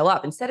people to show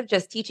up. Instead of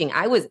just teaching,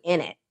 I was in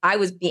it. I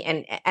was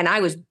and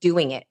I was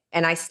doing it.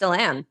 And I still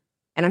am.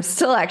 And I'm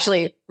still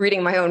actually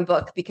reading my own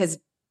book because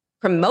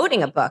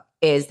promoting a book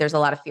there's a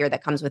lot of fear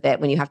that comes with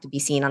it when you have to be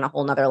seen on a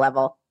whole nother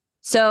level.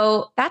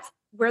 So that's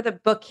where the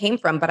book came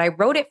from. But I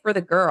wrote it for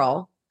the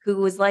girl who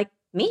was like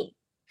me,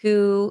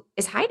 who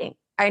is hiding.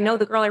 I know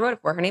the girl I wrote it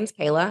for. Her name's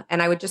Kayla.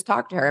 And I would just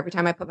talk to her every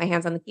time I put my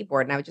hands on the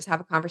keyboard and I would just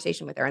have a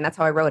conversation with her. And that's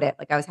how I wrote it.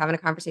 Like I was having a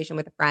conversation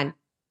with a friend.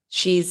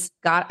 She's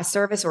got a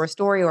service or a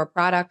story or a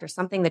product or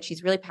something that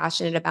she's really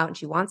passionate about and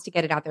she wants to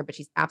get it out there, but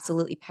she's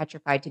absolutely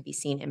petrified to be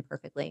seen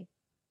imperfectly.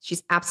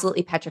 She's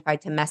absolutely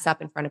petrified to mess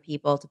up in front of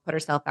people, to put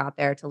herself out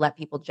there, to let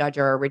people judge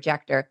her or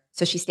reject her.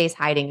 So she stays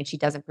hiding and she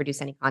doesn't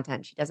produce any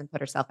content. She doesn't put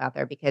herself out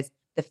there because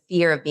the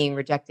fear of being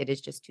rejected is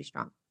just too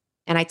strong.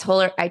 And I tell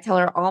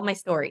her all my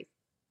stories.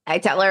 I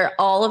tell her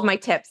all of my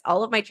tips,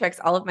 all of my tricks,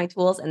 all of my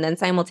tools. And then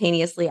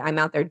simultaneously, I'm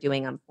out there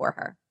doing them for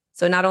her.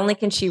 So not only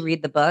can she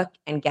read the book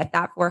and get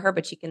that for her,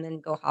 but she can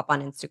then go hop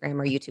on Instagram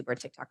or YouTube or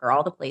TikTok or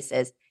all the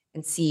places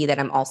and see that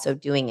I'm also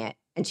doing it.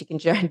 And she can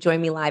join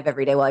me live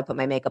every day while I put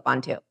my makeup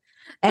on too.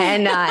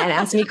 And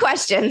ask me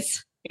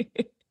questions.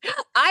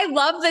 I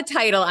love the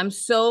title. I'm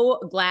so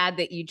glad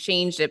that you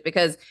changed it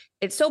because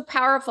it's so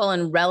powerful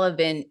and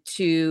relevant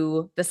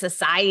to the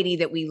society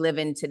that we live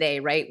in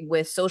today, right?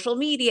 With social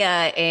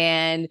media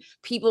and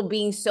people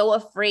being so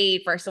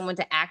afraid for someone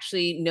to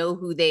actually know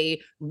who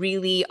they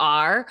really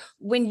are.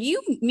 When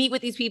you meet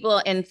with these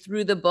people and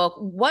through the book,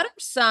 what are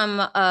some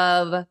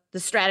of the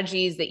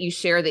strategies that you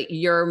share that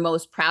you're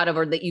most proud of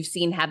or that you've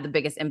seen have the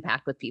biggest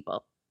impact with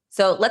people?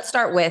 So let's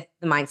start with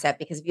the mindset,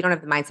 because if you don't have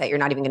the mindset, you're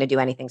not even going to do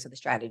anything. So the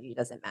strategy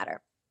doesn't matter.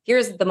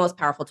 Here's the most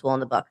powerful tool in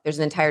the book. There's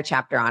an entire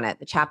chapter on it.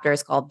 The chapter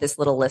is called This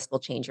Little List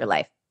Will Change Your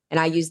Life. And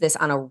I use this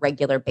on a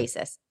regular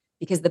basis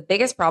because the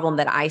biggest problem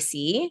that I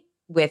see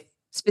with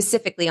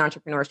specifically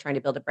entrepreneurs trying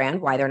to build a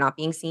brand, why they're not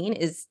being seen,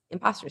 is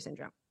imposter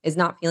syndrome, is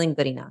not feeling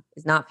good enough,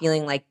 is not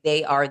feeling like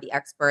they are the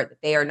expert,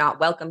 that they are not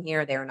welcome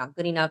here, they are not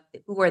good enough.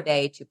 Who are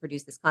they to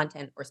produce this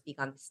content or speak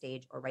on the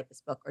stage or write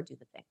this book or do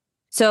the thing?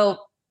 So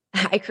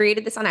I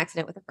created this on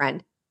accident with a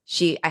friend.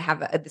 I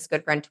have this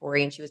good friend,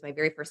 Tori, and she was my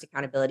very first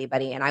accountability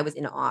buddy. And I was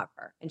in awe of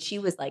her. And she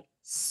was like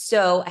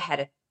so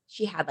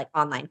she had like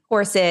online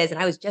courses and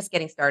I was just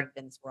getting started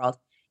in this world.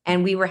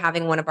 And we were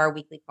having one of our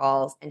weekly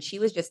calls and she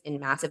was just in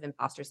massive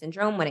imposter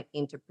syndrome when it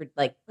came to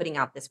like putting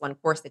out this one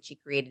course that she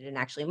created and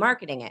actually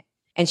marketing it.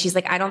 And she's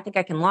like, I don't think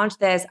I can launch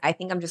this. I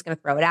think I'm just going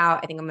to throw it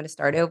out. I think I'm going to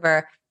start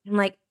over. And I'm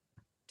like,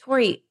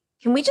 Tori,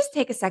 can we just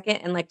take a second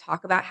and like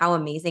talk about how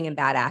amazing and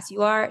badass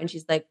you are? And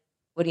she's like,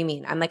 what do you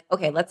mean? I'm like,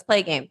 okay, let's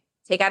play a game.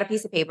 Take out a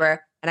piece of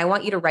paper and I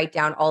want you to write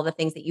down all the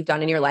things that you've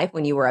done in your life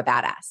when you were a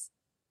badass.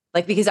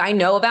 Like, because I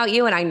know about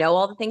you and I know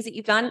all the things that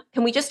you've done.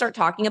 Can we just start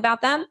talking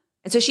about them?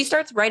 And so she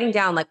starts writing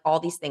down like all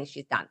these things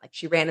she's done. Like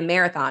she ran a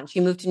marathon. She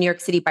moved to New York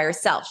City by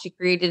herself. She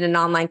created an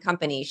online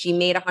company. She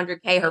made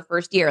 100K her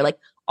first year. Like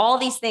all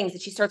these things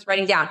that she starts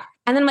writing down.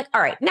 And then I'm like,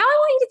 all right, now I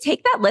want you to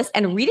take that list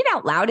and read it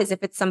out loud as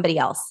if it's somebody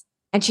else.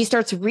 And she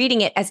starts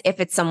reading it as if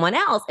it's someone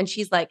else. And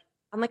she's like,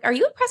 I'm like, are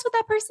you impressed with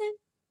that person?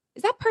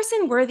 Is that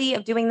person worthy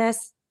of doing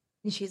this?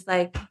 And she's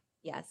like,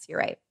 yes, you're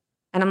right.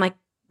 And I'm like,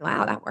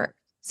 wow, that worked.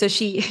 So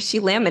she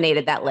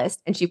laminated that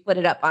list and she put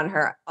it up on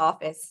her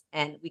office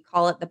and we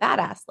call it the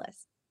badass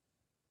list.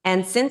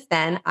 And since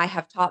then, I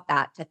have taught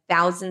that to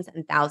thousands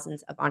and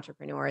thousands of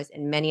entrepreneurs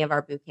in many of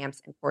our boot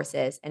camps and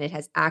courses. And it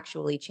has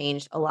actually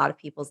changed a lot of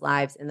people's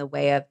lives in the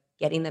way of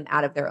getting them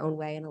out of their own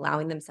way and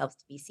allowing themselves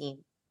to be seen.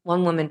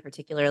 One woman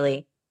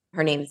particularly,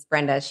 her name is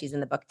Brenda. She's in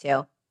the book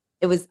too.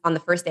 It was on the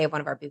first day of one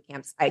of our boot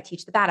camps. I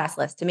teach the badass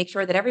list to make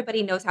sure that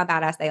everybody knows how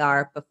badass they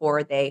are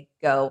before they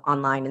go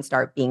online and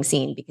start being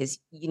seen, because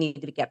you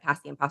need to get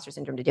past the imposter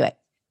syndrome to do it.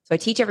 So I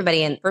teach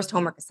everybody, and first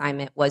homework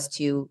assignment was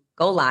to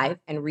go live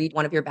and read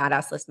one of your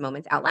badass list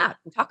moments out loud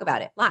and talk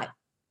about it live.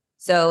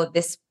 So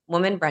this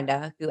woman,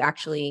 Brenda, who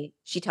actually,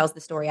 she tells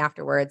the story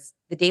afterwards,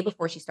 the day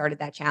before she started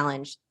that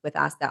challenge with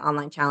us, that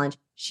online challenge,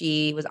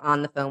 she was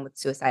on the phone with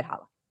suicide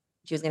hotline.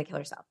 She was going to kill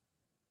herself.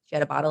 She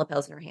had a bottle of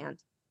pills in her hand,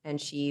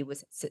 and she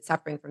was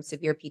suffering from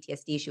severe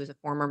PTSD. She was a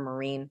former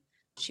Marine.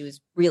 She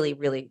was really,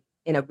 really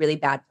in a really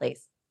bad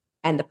place.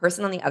 And the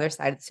person on the other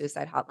side of the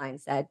suicide hotline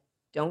said,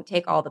 don't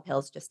take all the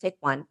pills, just take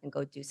one and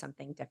go do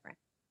something different.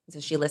 And so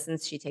she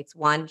listens, she takes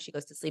one, she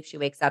goes to sleep, she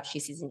wakes up, she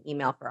sees an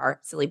email for our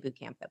silly boot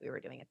camp that we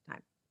were doing at the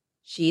time.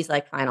 She's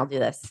like, fine, I'll do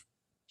this.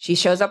 She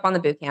shows up on the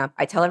boot camp.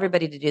 I tell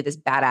everybody to do this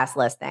badass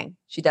list thing.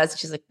 She does.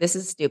 She's like, this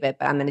is stupid,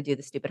 but I'm going to do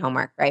the stupid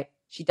homework, right?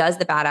 She does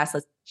the badass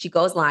list. She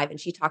goes live and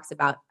she talks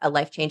about a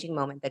life-changing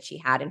moment that she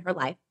had in her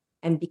life.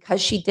 And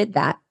because she did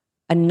that,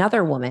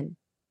 another woman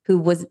who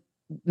was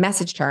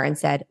messaged her and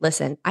said,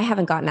 listen, I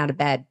haven't gotten out of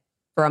bed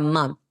for a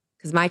month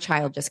because my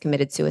child just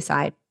committed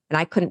suicide and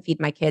I couldn't feed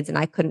my kids and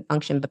I couldn't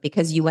function. But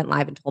because you went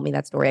live and told me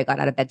that story, I got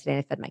out of bed today and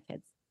I fed my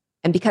kids.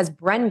 And because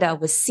Brenda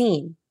was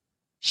seen,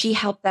 she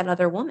helped that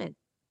other woman.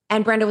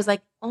 And Brenda was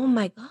like, oh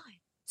my God.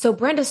 So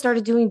Brenda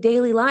started doing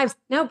daily lives.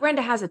 Now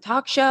Brenda has a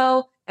talk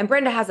show and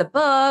Brenda has a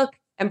book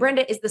and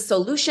Brenda is the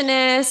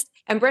solutionist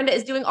and Brenda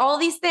is doing all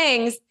these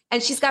things.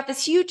 And she's got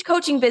this huge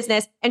coaching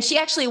business and she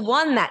actually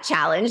won that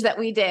challenge that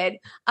we did.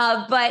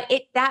 But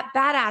that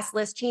badass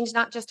list changed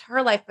not just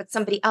her life, but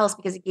somebody else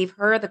because it gave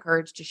her the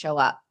courage to show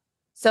up.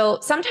 So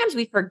sometimes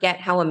we forget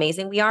how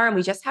amazing we are and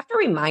we just have to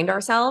remind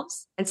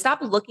ourselves and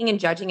stop looking and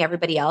judging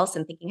everybody else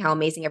and thinking how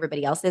amazing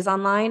everybody else is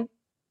online.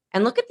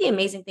 And look at the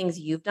amazing things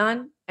you've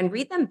done and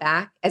read them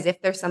back as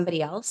if they're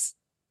somebody else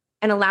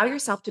and allow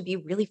yourself to be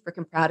really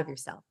freaking proud of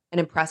yourself and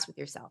impressed with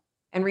yourself.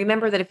 And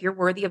remember that if you're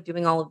worthy of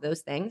doing all of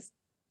those things,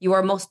 you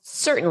are most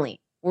certainly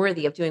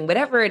worthy of doing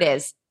whatever it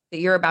is that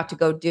you're about to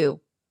go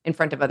do in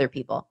front of other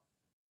people.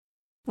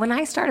 When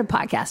I started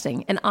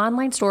podcasting, an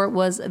online store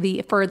was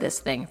the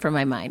furthest thing from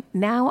my mind.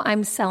 Now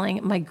I'm selling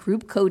my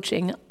group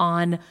coaching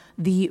on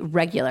the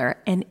regular,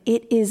 and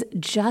it is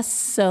just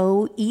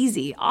so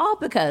easy, all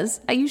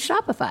because I use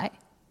Shopify.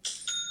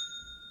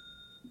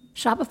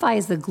 Shopify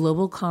is the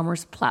global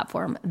commerce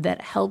platform that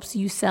helps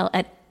you sell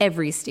at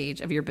every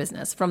stage of your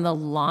business, from the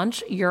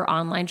launch your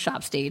online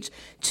shop stage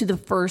to the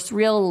first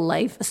real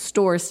life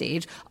store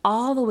stage,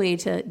 all the way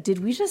to,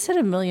 did we just hit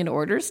 1 million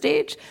orders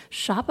stage?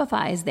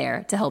 Shopify is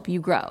there to help you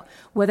grow.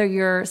 Whether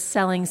you're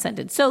selling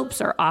scented soaps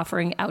or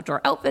offering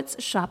outdoor outfits,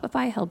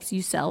 Shopify helps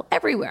you sell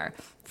everywhere.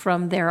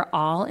 From their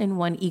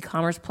all-in-one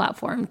e-commerce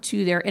platform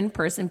to their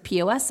in-person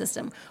POS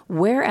system,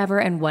 wherever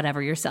and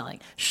whatever you're selling,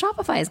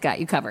 Shopify's got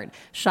you covered.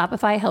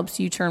 Shopify helps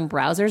you turn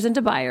browsers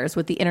into buyers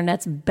with the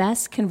internet's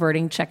best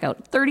converting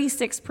checkout,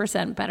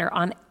 36% better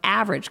on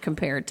average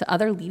compared to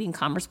other leading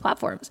commerce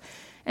platforms,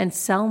 and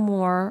sell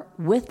more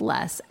with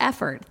less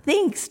effort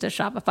thanks to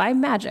Shopify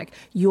Magic,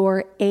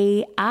 your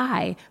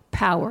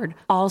AI-powered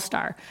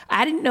all-star.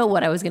 I didn't know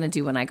what I was going to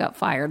do when I got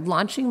fired.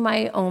 Launching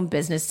my own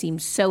business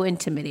seemed so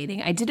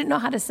intimidating. I didn't know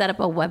how to set up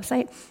a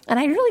website, and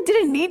I really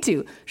didn't need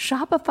to.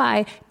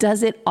 Shopify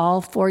does it all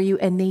for you,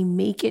 and they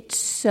make it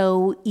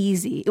so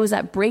easy. It was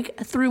that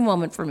breakthrough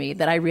moment for me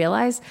that I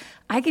realized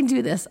I can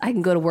do this. I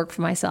can go to work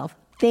for myself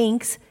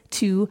thanks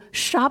to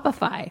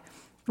Shopify.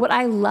 What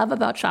I love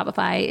about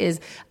Shopify is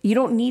you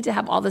don't need to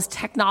have all this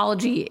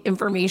technology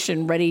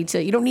information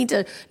you don't need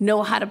to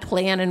know how to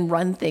plan and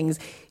run things.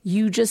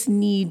 You just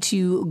need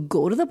to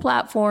go to the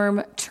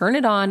platform, turn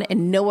it on,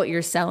 and know what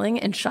you're selling,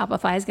 and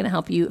Shopify is going to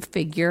help you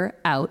figure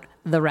out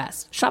the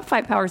rest.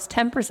 Shopify powers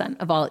 10%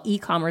 of all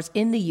e-commerce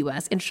in the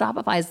U.S., and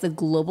Shopify is the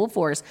global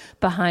force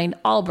behind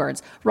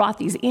Allbirds,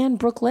 Rothy's, and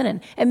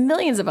Brooklinen, and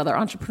millions of other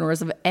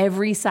entrepreneurs of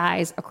every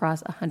size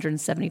across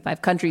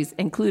 175 countries,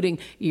 including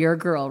your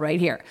girl right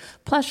here.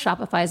 Plus,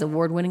 Shopify's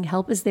award-winning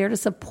help is there to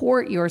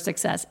support your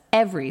success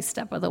every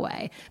step of the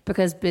way,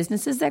 because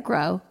businesses that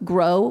grow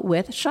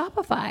with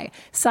Shopify.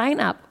 Sign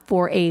up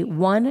for a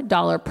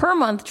 $1 per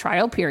month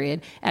trial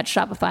period at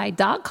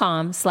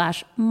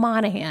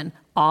shopify.com/Monahan,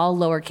 all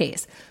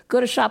lowercase. Go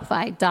to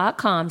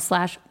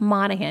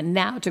shopify.com/Monahan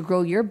now to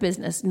grow your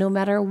business no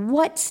matter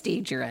what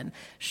stage you're in.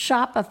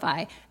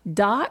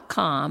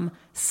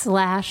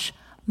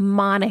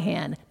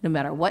 Shopify.com/Monahan. No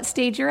matter what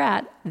stage you're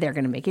at, they're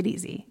going to make it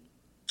easy.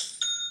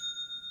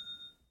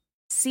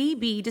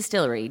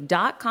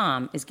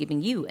 CBDistillery.com is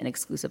giving you an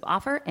exclusive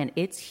offer, and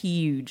it's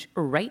huge.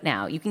 Right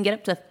now, you can get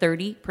up to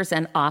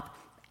 30% off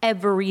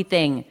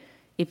everything.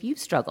 If you've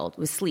struggled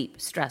with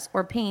sleep, stress,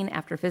 or pain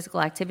after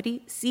physical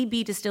activity,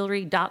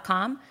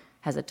 CBDistillery.com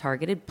has a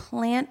targeted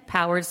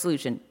plant-powered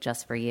solution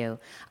just for you.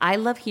 I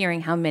love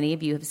hearing how many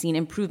of you have seen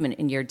improvement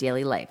in your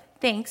daily life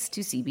thanks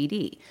to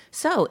CBD.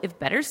 So if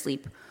better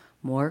sleep,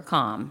 more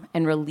calm,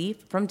 and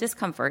relief from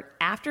discomfort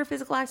after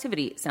physical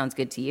activity sounds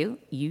good to you,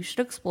 you should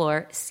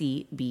explore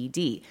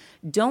CBD.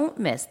 Don't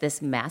miss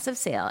this massive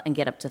sale and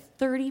get up to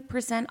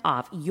 30%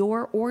 off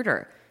your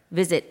order.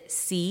 Visit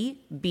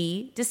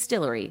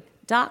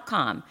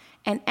CBDistillery.com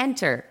and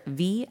enter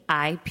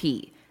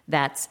VIP.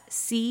 That's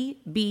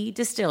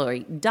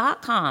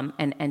cbdistillery.com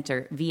and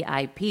enter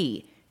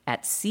VIP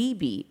at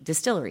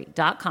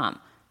cbdistillery.com.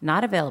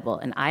 Not available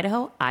in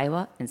Idaho,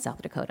 Iowa, and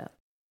South Dakota.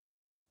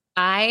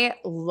 I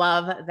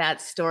love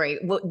that story.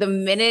 The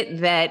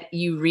minute that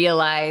you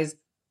realize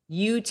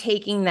you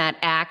taking that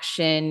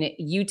action,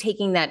 you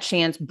taking that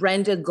chance,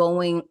 Brenda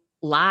going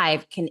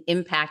live can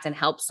impact and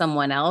help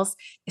someone else,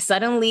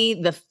 suddenly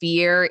the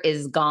fear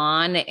is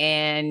gone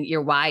and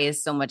your why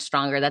is so much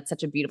stronger. That's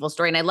such a beautiful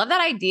story. And I love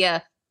that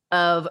idea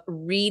of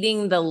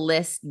reading the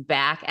list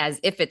back as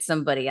if it's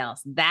somebody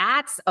else.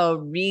 That's a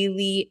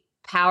really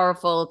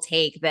powerful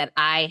take that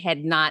I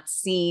had not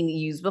seen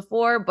used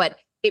before, but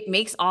it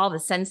makes all the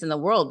sense in the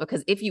world,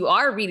 because if you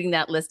are reading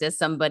that list as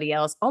somebody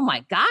else, oh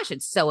my gosh,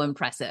 it's so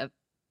impressive,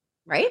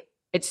 right?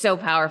 It's so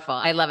powerful.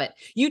 I love it.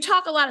 You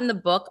talk a lot in the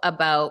book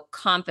about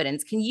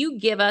confidence. Can you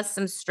give us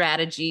some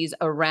strategies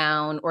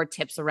around or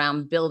tips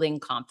around building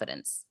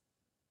confidence?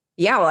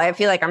 Yeah, well, I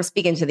feel like I'm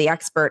speaking to the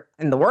expert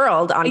in the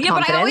world on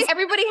confidence. But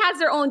everybody has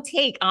their own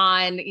take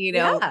on,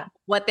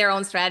 what their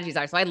own strategies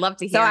are. So I'd love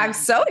to hear. So I'm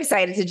so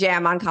excited to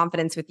jam on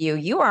confidence with you.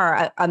 You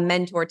are a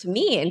mentor to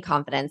me in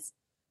confidence.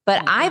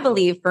 But I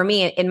believe for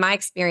me, in my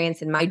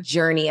experience, in my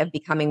journey of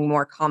becoming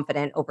more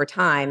confident over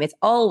time, it's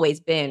always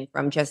been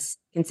from just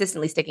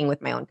consistently sticking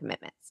with my own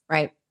commitments,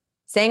 right?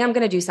 Saying I'm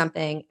going to do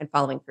something and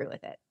following through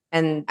with it.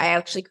 And I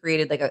actually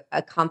created like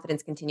a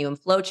confidence continuum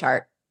flow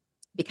chart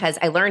because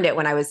I learned it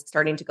when I was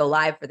starting to go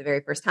live for the very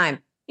first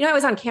time. I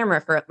was on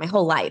camera for my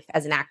whole life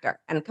as an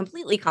actor and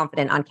completely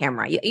confident on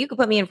camera. You could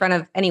put me in front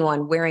of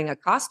anyone wearing a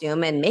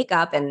costume and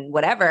makeup and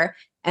whatever,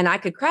 and I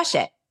could crush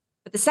it.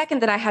 But the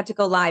second that I had to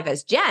go live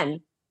as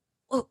Jen,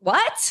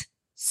 what?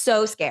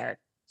 So scared,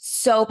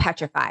 so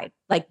petrified.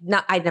 Like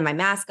I had my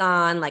mask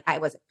on, like I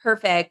wasn't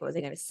perfect. What was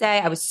I going to say?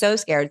 I was so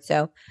scared.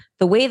 So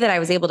the way that I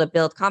was able to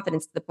build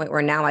confidence to the point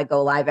where now I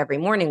go live every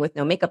morning with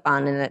no makeup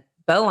on and a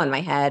bow on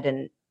my head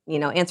and,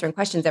 answering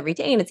questions every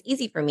day. And it's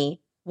easy for me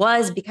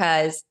was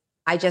because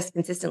I just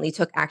consistently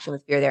took action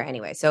with fear there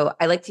anyway. So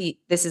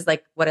this is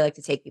like what I like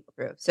to take people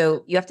through.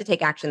 So you have to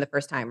take action the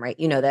first time, right?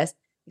 You know this.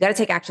 You got to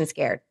take action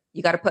scared.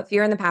 You got to put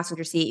fear in the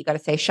passenger seat. You got to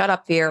say, shut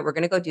up, fear. We're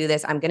going to go do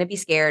this. I'm going to be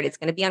scared. It's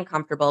going to be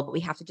uncomfortable, but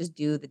we have to just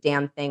do the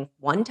damn thing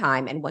one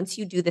time. And once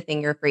you do the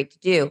thing you're afraid to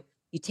do,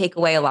 you take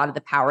away a lot of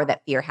the power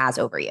that fear has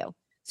over you.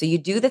 So you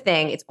do the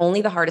thing. It's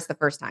only the hardest the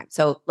first time.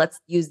 So let's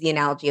use the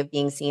analogy of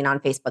being seen on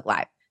Facebook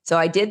Live. So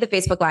I did the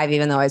Facebook Live,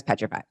 even though I was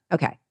petrified.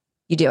 Okay.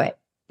 You do it.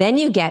 Then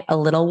you get a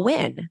little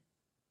win.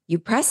 You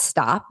press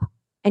stop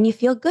and you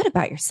feel good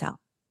about yourself.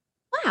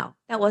 Wow,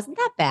 that wasn't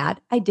that bad.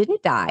 I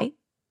didn't die.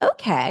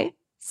 Okay.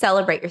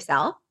 Celebrate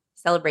yourself.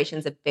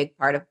 Celebration's a big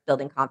part of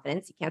building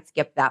confidence. You can't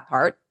skip that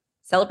part.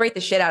 Celebrate the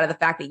shit out of the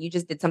fact that you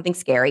just did something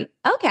scary.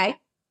 Okay.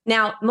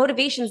 Now,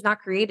 motivation is not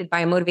created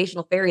by a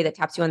motivational fairy that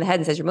taps you on the head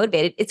and says you're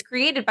motivated. It's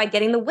created by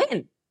getting the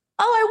win.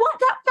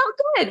 That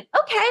felt good.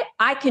 Okay.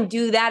 I can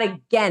do that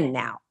again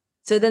now.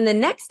 So then the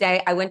next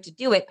day I went to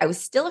do it. I was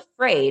still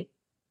afraid,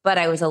 but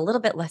I was a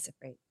little bit less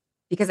afraid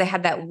because I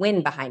had that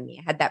win behind me.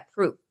 I had that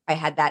proof. I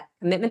had that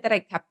commitment that I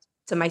kept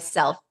to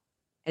myself.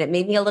 And it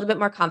made me a little bit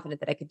more confident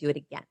that I could do it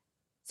again.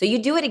 So you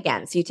do it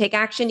again. So you take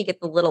action, you get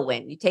the little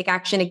win. You take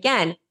action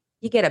again,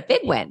 you get a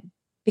big win.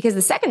 Because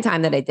the second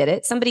time that I did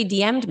it, somebody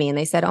DM'd me and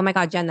they said, oh my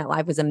God, Jen, that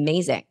live was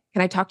amazing.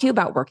 Can I talk to you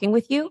about working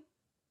with you?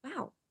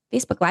 Wow.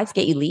 Facebook Lives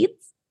get you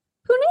leads?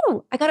 Who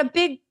knew? I got a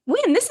big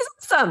win. This is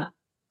awesome.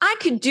 I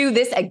could do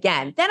this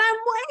again. Then I'm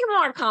way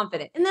more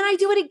confident. And then I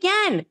do it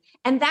again.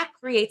 And that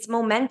creates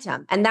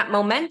momentum. And that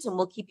momentum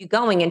will keep you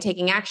going and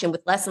taking action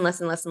with less and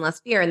less and less and less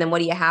fear. And then what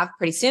do you have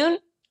pretty soon?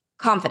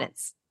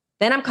 Confidence.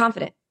 Then I'm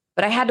confident.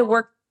 But I had to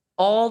work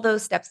all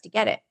those steps to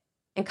get it.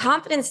 And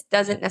confidence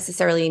doesn't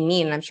necessarily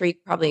mean, and I'm sure you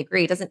probably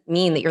agree, it doesn't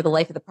mean that you're the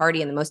life of the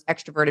party and the most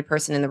extroverted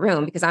person in the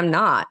room, because I'm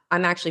not.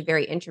 I'm actually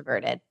very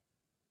introverted.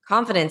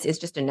 Confidence is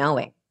just a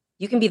knowing.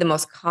 You can be the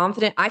most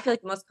confident. I feel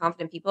like the most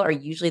confident people are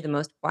usually the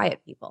most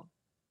quiet people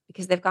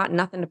because they've got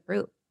nothing to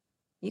prove.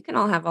 You can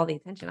all have all the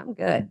attention. I'm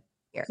good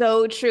here.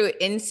 So true.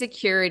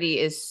 Insecurity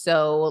is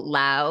so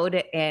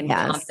loud and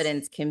Yes.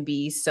 confidence can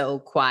be so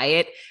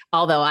quiet,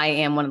 although I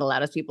am one of the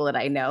loudest people that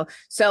I know.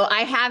 So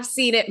I have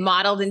seen it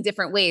modeled in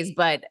different ways,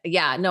 but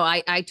yeah, no,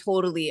 I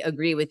totally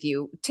agree with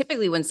you.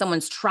 Typically when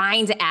someone's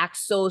trying to act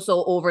so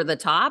over the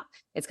top,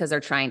 it's because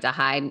they're trying to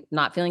hide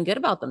not feeling good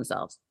about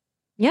themselves.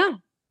 Yeah,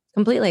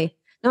 completely.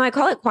 No, I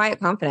call it quiet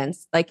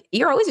confidence. Like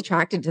you're always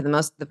attracted to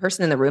the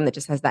person in the room that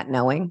just has that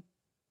knowing,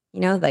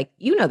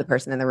 the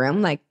person in the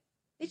room, like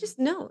they just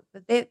know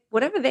that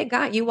whatever they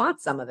got, you want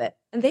some of it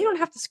and they don't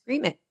have to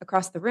scream it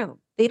across the room.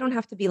 They don't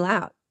have to be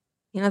loud.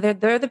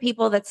 They're the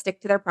people that stick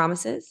to their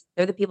promises.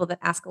 They're the people that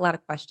ask a lot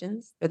of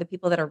questions. They're the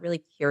people that are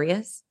really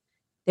curious.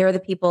 They're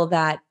the people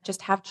that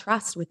just have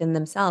trust within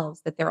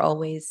themselves that they're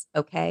always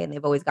okay and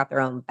they've always got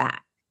their own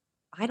back.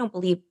 I don't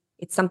believe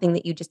it's something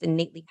that you just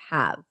innately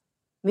have.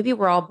 Maybe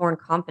we're all born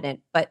confident,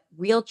 but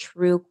real,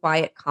 true,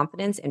 quiet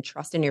confidence and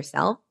trust in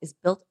yourself is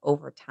built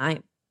over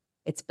time.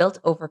 It's built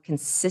over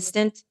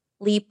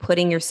consistently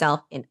putting yourself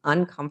in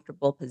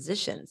uncomfortable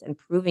positions and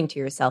proving to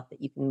yourself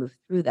that you can move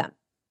through them.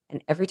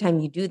 And every time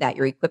you do that,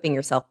 you're equipping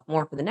yourself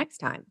more for the next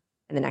time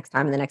and the next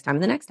time and the next time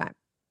and the next time.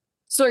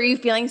 So are you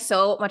feeling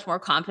so much more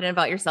confident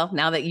about yourself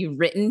now that you've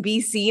written Be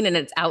Seen and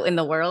it's out in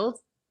the world?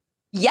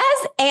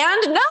 Yes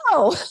and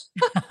no.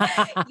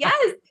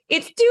 Yes,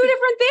 it's two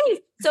different things.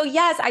 So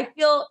yes, I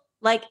feel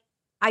like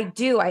I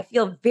do. I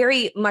feel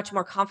very much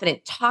more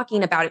confident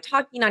talking about it,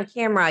 talking on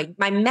camera,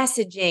 my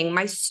messaging,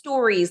 my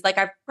stories. Like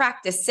I've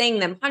practiced saying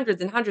them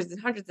hundreds and hundreds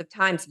and hundreds of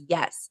times.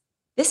 Yes,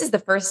 this is the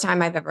first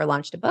time I've ever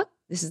launched a book.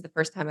 This is the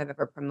first time I've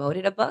ever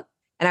promoted a book.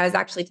 And I was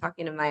actually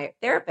talking to my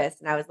therapist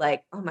and I was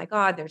like, oh my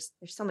God, there's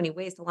so many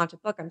ways to launch a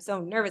book. I'm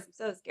so nervous. I'm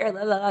so scared.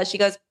 Blah, blah, blah. She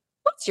goes,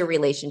 what's your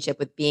relationship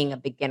with being a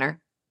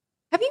beginner?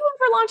 Have you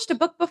ever launched a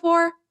book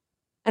before?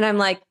 And I'm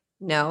like,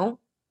 no.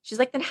 She's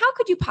like, then how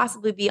could you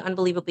possibly be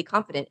unbelievably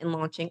confident in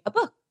launching a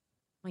book?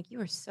 I'm like, you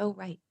are so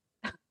right.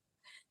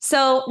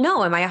 So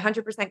no, am I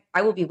 100%?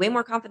 I will be way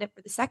more confident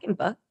for the second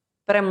book,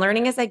 but I'm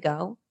learning as I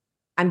go.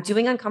 I'm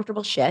doing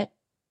uncomfortable shit.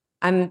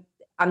 I'm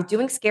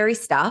doing scary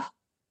stuff.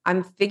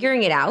 I'm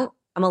figuring it out.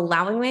 I'm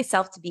allowing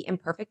myself to be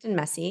imperfect and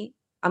messy.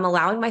 I'm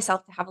allowing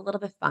myself to have a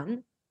little bit of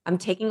fun. I'm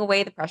taking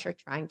away the pressure,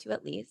 trying to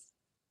at least.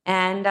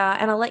 And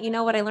I'll let you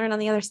know what I learned on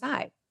the other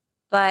side.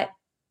 But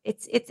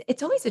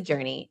it's always a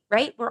journey,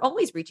 right? We're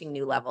always reaching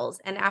new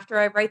levels. And after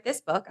I write this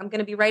book, I'm going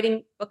to be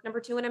writing book number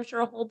 2, and I'm sure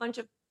a whole bunch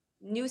of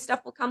new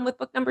stuff will come with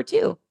book number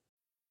 2.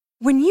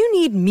 When you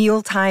need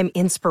mealtime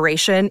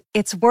inspiration,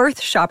 it's worth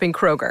shopping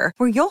Kroger,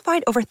 where you'll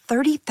find over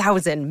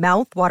 30,000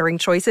 mouth-watering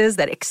choices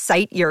that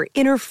excite your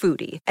inner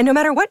foodie. And no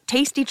matter what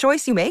tasty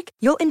choice you make,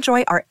 you'll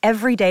enjoy our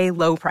everyday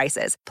low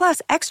prices,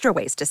 plus extra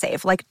ways to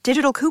save, like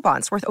digital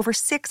coupons worth over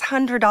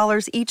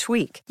 $600 each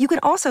week. You can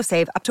also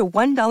save up to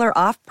 $1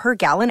 off per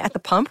gallon at the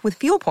pump with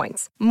fuel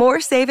points.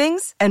 More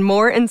savings and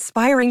more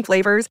inspiring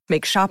flavors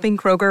make shopping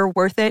Kroger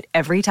worth it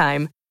every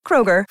time.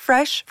 Kroger,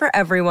 fresh for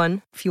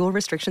everyone. Fuel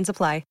restrictions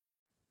apply.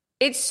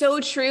 It's so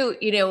true.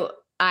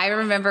 I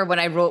remember when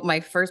I wrote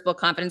my first book,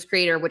 Confidence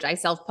Creator, which I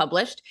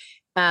self-published,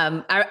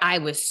 I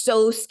was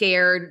so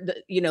scared,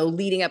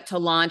 leading up to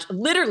launch.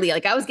 Literally,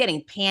 like I was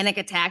getting panic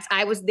attacks.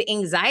 The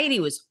anxiety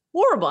was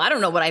horrible. I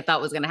don't know what I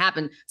thought was going to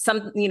happen.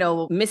 Some,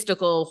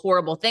 mystical,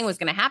 horrible thing was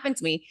going to happen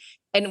to me.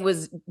 And it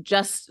was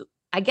just,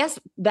 I guess,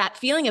 that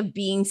feeling of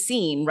being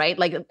seen, right?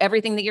 Like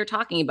everything that you're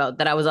talking about,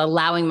 that I was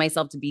allowing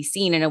myself to be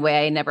seen in a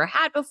way I never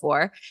had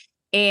before.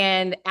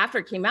 And after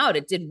it came out,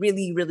 it did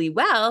really, really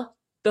well.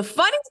 The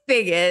funny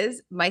thing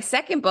is, my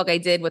second book I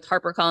did with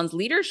HarperCollins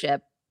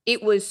Leadership,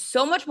 it was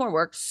so much more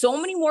work, so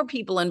many more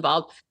people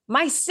involved.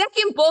 My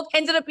second book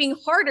ended up being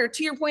harder,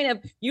 to your point of,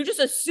 you just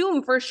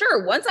assume for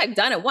sure, once I've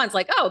done it once,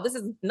 like, oh, this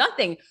is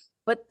nothing.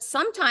 But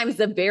sometimes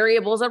the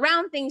variables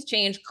around things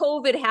change.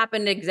 COVID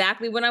happened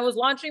exactly when I was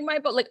launching my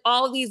book, like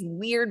all of these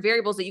weird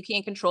variables that you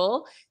can't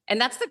control. And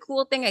that's the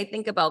cool thing I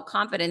think about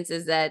confidence,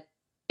 is that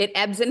it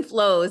ebbs and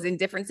flows in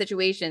different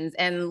situations,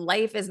 and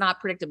life is not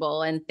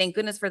predictable. And thank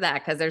goodness for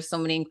that, because there's so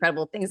many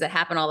incredible things that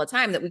happen all the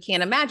time that we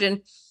can't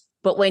imagine.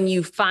 But when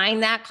you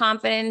find that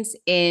confidence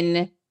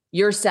in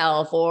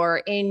yourself or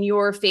in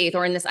your faith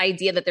or in this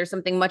idea that there's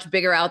something much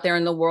bigger out there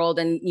in the world,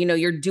 and,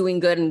 you're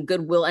doing good and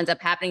good will ends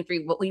up happening for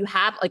you, but when you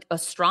have like a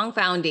strong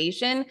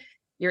foundation,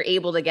 you're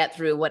able to get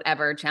through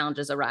whatever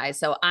challenges arise.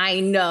 So I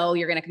know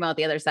you're going to come out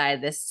the other side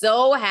of this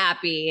so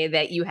happy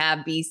that you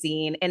have Be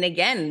Seen. And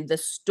again, the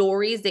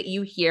stories that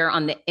you hear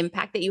on the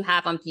impact that you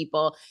have on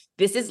people,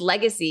 this is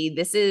legacy.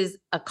 This is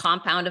a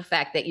compound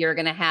effect that you're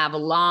going to have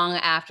long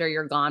after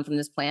you're gone from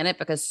this planet,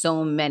 because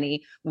so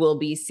many will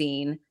be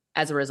seen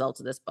as a result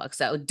of this book.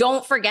 So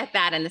don't forget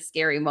that in the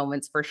scary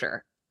moments, for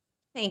sure.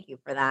 Thank you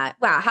for that.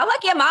 Wow. How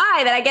lucky am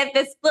I that I get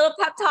this little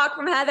pep talk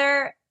from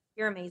Heather?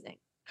 You're amazing.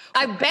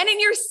 I've been in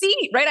your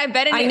seat, right?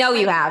 I know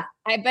you have.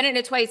 I've been in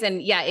it twice.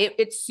 And yeah,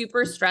 it's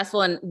super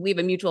stressful. And we have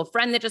a mutual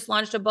friend that just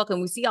launched a book,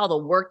 and we see all the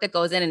work that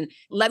goes in. And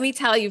let me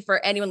tell you, for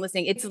anyone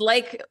listening, it's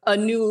like a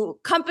new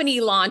company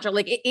launch, or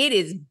like it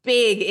is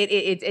big.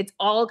 It's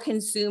all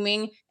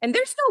consuming, and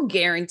there's no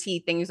guarantee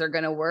things are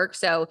going to work.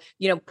 So,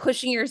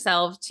 pushing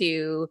yourself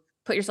to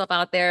put yourself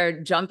out there,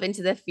 jump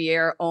into the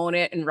fear, own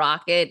it, and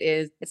rock it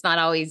it's not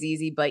always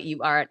easy, but you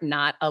are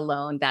not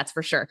alone. That's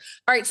for sure.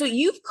 All right. So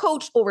you've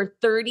coached over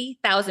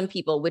 30,000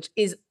 people, which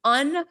is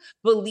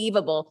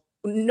unbelievable.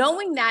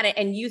 Knowing that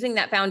and using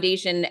that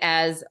foundation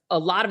as a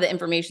lot of the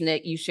information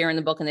that you share in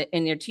the book and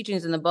in your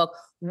teachings in the book,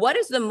 what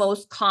is the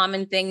most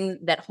common thing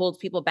that holds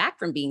people back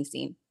from being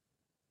seen?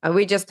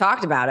 We just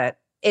talked about it.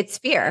 It's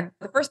fear.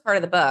 The first part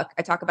of the book,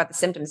 I talk about the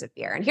symptoms of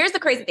fear. And here's the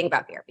crazy thing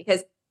about fear,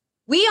 because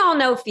we all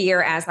know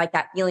fear as like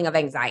that feeling of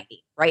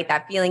anxiety, right?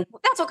 That feeling,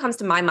 that's what comes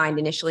to my mind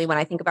initially when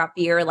I think about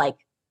fear. Like,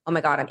 oh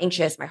my God, I'm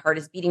anxious. My heart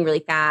is beating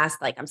really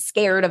fast. Like I'm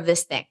scared of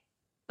this thing.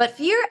 But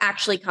fear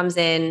actually comes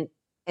in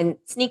and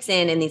sneaks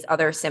in these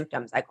other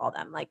symptoms, I call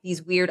them, like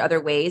these weird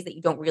other ways that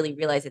you don't really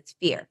realize it's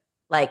fear,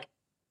 like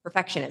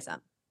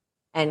perfectionism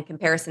and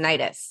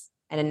comparisonitis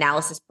and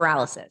analysis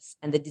paralysis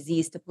and the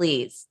disease to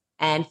please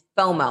and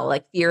FOMO,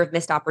 like fear of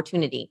missed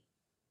opportunity.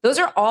 Those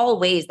are all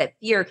ways that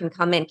fear can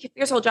come in.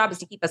 Fear's whole job is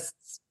to keep us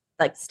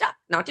like stuck,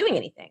 not doing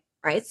anything,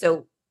 right?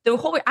 So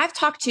I've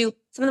talked to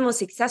some of the most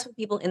successful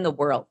people in the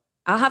world.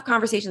 I'll have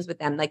conversations with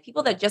them, like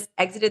people that just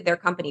exited their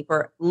company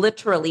for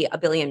literally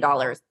 $1 billion.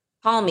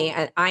 Call me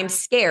and I'm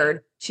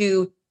scared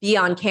to be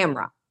on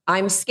camera.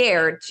 I'm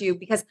scared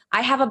because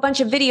I have a bunch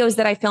of videos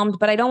that I filmed,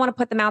 but I don't want to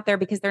put them out there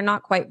because they're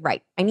not quite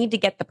right. I need to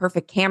get the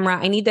perfect camera.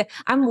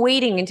 I'm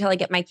waiting until I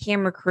get my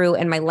camera crew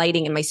and my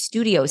lighting and my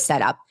studio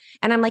set up.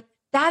 And I'm like,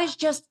 that is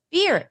just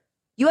fear.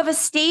 You have a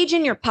stage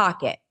in your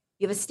pocket.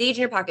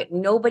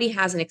 Nobody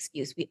has an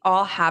excuse. We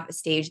all have a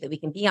stage that we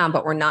can be on,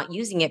 but we're not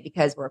using it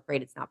because we're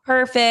afraid it's not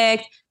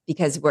perfect,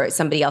 because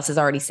somebody else is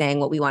already saying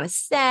what we want to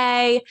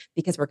say,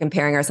 because we're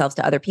comparing ourselves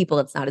to other people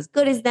that's not as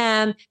good as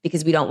them,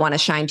 because we don't want to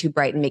shine too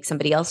bright and make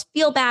somebody else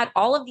feel bad.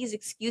 All of these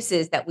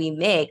excuses that we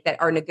make, that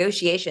are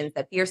negotiations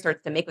that fear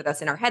starts to make with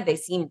us in our head, they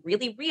seem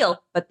really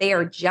real, but they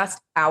are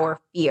just our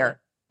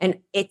fear. And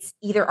it's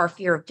either our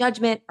fear of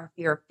judgment, our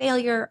fear of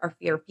failure, our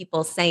fear of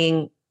people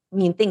saying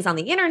mean things on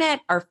the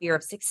internet, our fear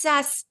of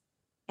success,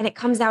 and it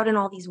comes out in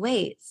all these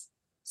ways.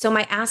 So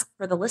my ask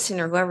for the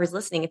listener, whoever's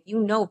listening, if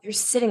you're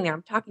sitting there,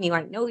 I'm talking to you,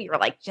 I know you're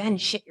like, Jen,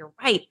 shit, you're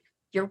right.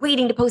 You're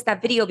waiting to post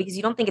that video because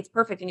you don't think it's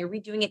perfect and you're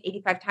redoing it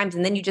 85 times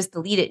and then you just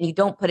delete it and you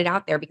don't put it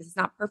out there because it's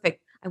not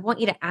perfect. I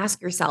want you to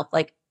ask yourself,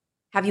 like,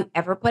 have you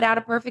ever put out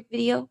a perfect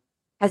video?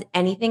 Has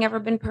anything ever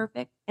been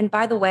perfect? And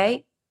by the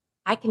way,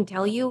 I can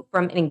tell you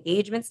from an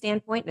engagement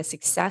standpoint and a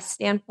success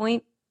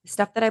standpoint, the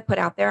stuff that I put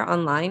out there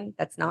online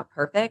that's not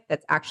perfect,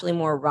 that's actually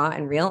more raw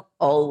and real,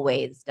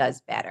 always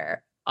does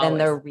better than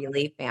the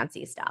really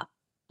fancy stuff.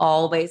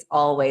 Always,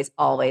 always,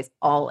 always,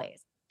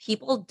 always.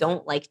 People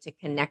don't like to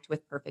connect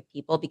with perfect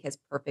people because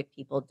perfect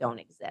people don't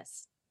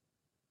exist.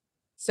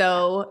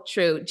 So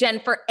true. Jen,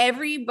 for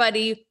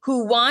everybody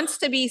who wants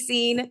to be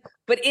seen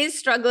but is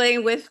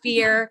struggling with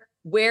fear,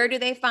 where do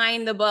they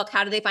find the book?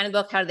 How do they find the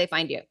book? How do they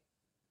find you?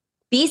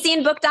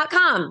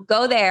 BeSeenBook.com.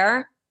 Go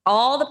there.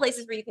 All the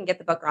places where you can get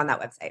the book are on that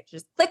website.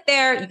 Just click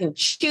there. You can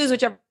choose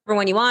whichever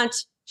one you want,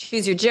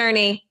 choose your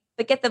journey,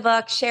 but get the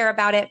book, share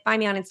about it, find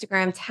me on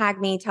Instagram, tag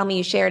me, tell me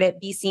you shared it,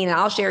 be seen, and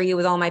I'll share you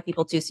with all my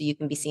people too so you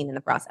can be seen in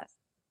the process.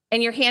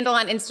 And your handle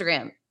on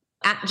Instagram?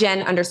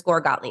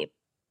 @Jen_Gottlieb.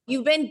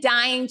 You've been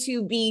dying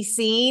to be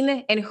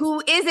seen, and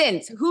who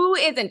isn't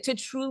to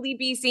truly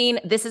be seen?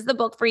 This is the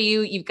book for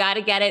you. You've got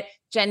to get it.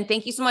 Jen,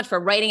 thank you so much for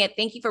writing it.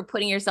 Thank you for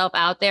putting yourself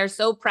out there.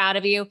 So proud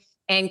of you.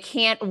 And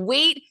can't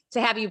wait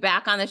to have you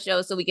back on the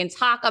show so we can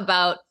talk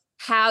about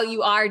how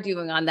you are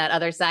doing on that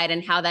other side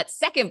and how that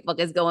second book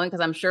is going, because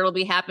I'm sure it'll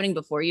be happening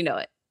before you know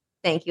it.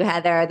 Thank you,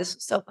 Heather. This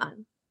was so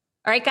fun.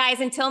 All right,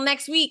 guys, until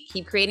next week,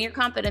 keep creating your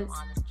confidence.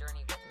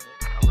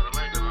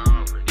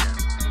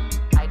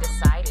 I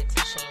decided to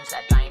change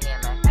that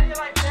dynamic.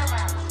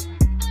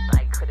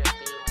 I couldn't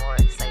be more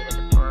excited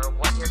for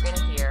what you're going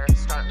to hear,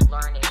 start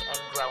learning and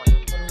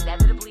growing.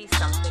 Inevitably,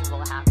 something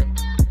will happen.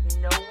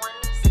 No one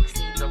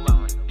succeeds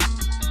alone.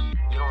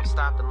 You don't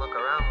stop and look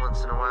around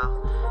once in a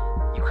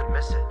while, you could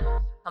miss it.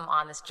 Come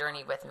on this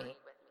journey with me.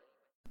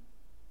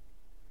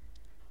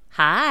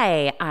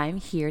 Hi, I'm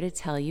here to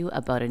tell you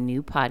about a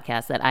new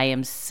podcast that I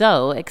am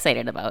so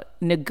excited about,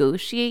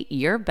 Negotiate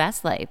Your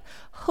Best Life,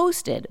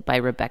 hosted by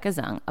Rebecca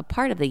Zung, a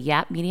part of the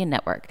Yap Media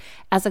Network.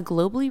 As a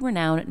globally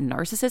renowned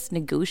narcissist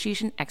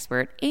negotiation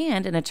expert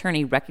and an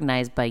attorney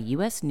recognized by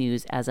U.S.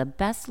 News as a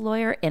best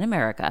lawyer in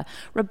America,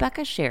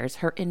 Rebecca shares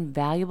her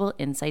invaluable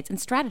insights and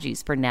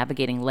strategies for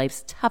navigating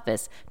life's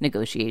toughest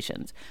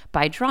negotiations.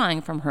 By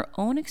drawing from her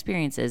own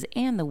experiences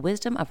and the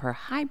wisdom of her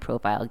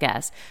high-profile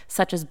guests,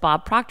 such as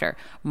Bob Proctor,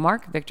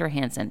 Mark Victor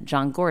Hansen,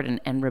 John Gordon,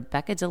 and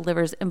Rebecca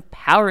delivers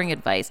empowering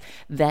advice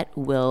that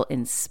will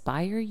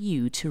inspire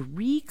you to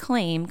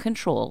reclaim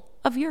control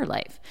of your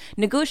life.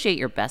 Negotiate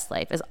Your Best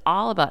Life is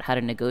all about how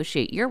to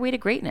negotiate your way to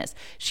greatness.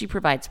 She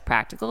provides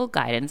practical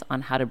guidance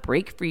on how to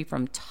break free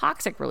from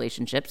toxic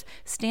relationships,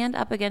 stand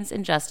up against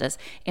injustice,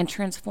 and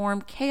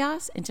transform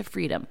chaos into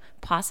freedom,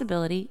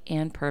 possibility,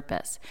 and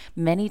purpose.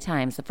 Many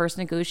times, the first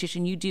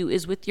negotiation you do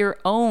is with your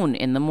own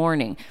in the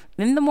morning.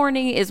 In the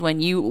morning is when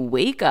you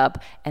wake up,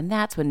 and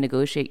that's when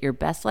Negotiate Your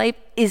Best Life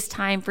is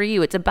time for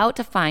you. It's about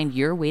to find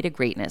your way to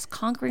greatness,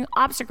 conquering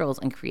obstacles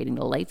and creating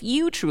the life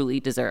you truly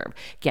deserve.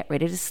 Get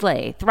ready to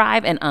slay,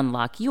 thrive, and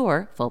unlock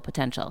your full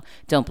potential.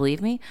 Don't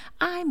believe me?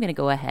 I'm going to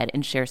go ahead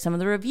and share some of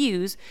the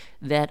reviews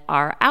that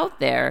are out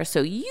there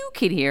so you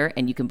can hear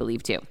and you can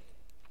believe too.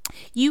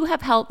 You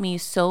have helped me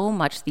so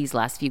much these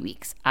last few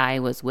weeks. I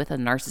was with a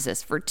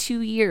narcissist for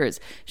 2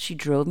 years. She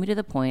drove me to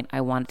the point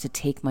I wanted to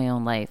take my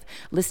own life.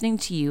 Listening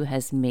to you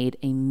has made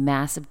a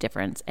massive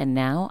difference, and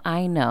now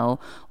I know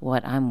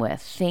what I'm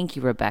with. Thank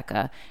you,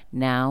 Rebecca.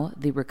 Now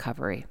the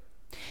recovery.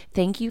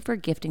 Thank you for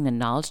gifting the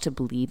knowledge to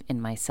believe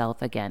in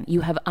myself again.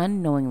 You have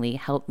unknowingly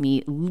helped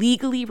me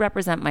legally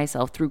represent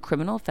myself through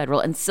criminal, federal,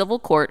 and civil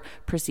court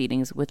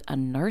proceedings with a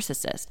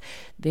narcissist.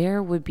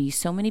 There would be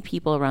so many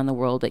people around the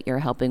world that you're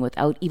helping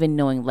without even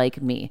knowing,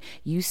 like me.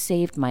 You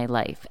saved my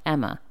life.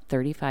 Emma,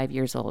 35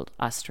 years old,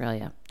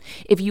 Australia.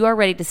 If you are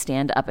ready to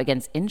stand up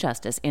against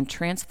injustice and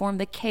transform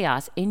the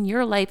chaos in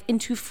your life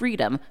into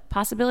freedom,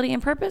 possibility,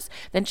 and purpose,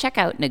 then check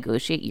out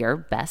Negotiate Your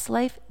Best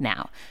Life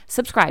now.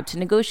 Subscribe to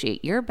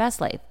Negotiate Your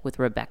Best Life with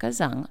Rebecca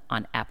Zung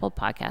on Apple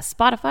Podcasts,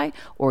 Spotify,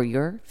 or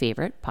your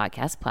favorite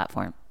podcast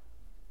platform.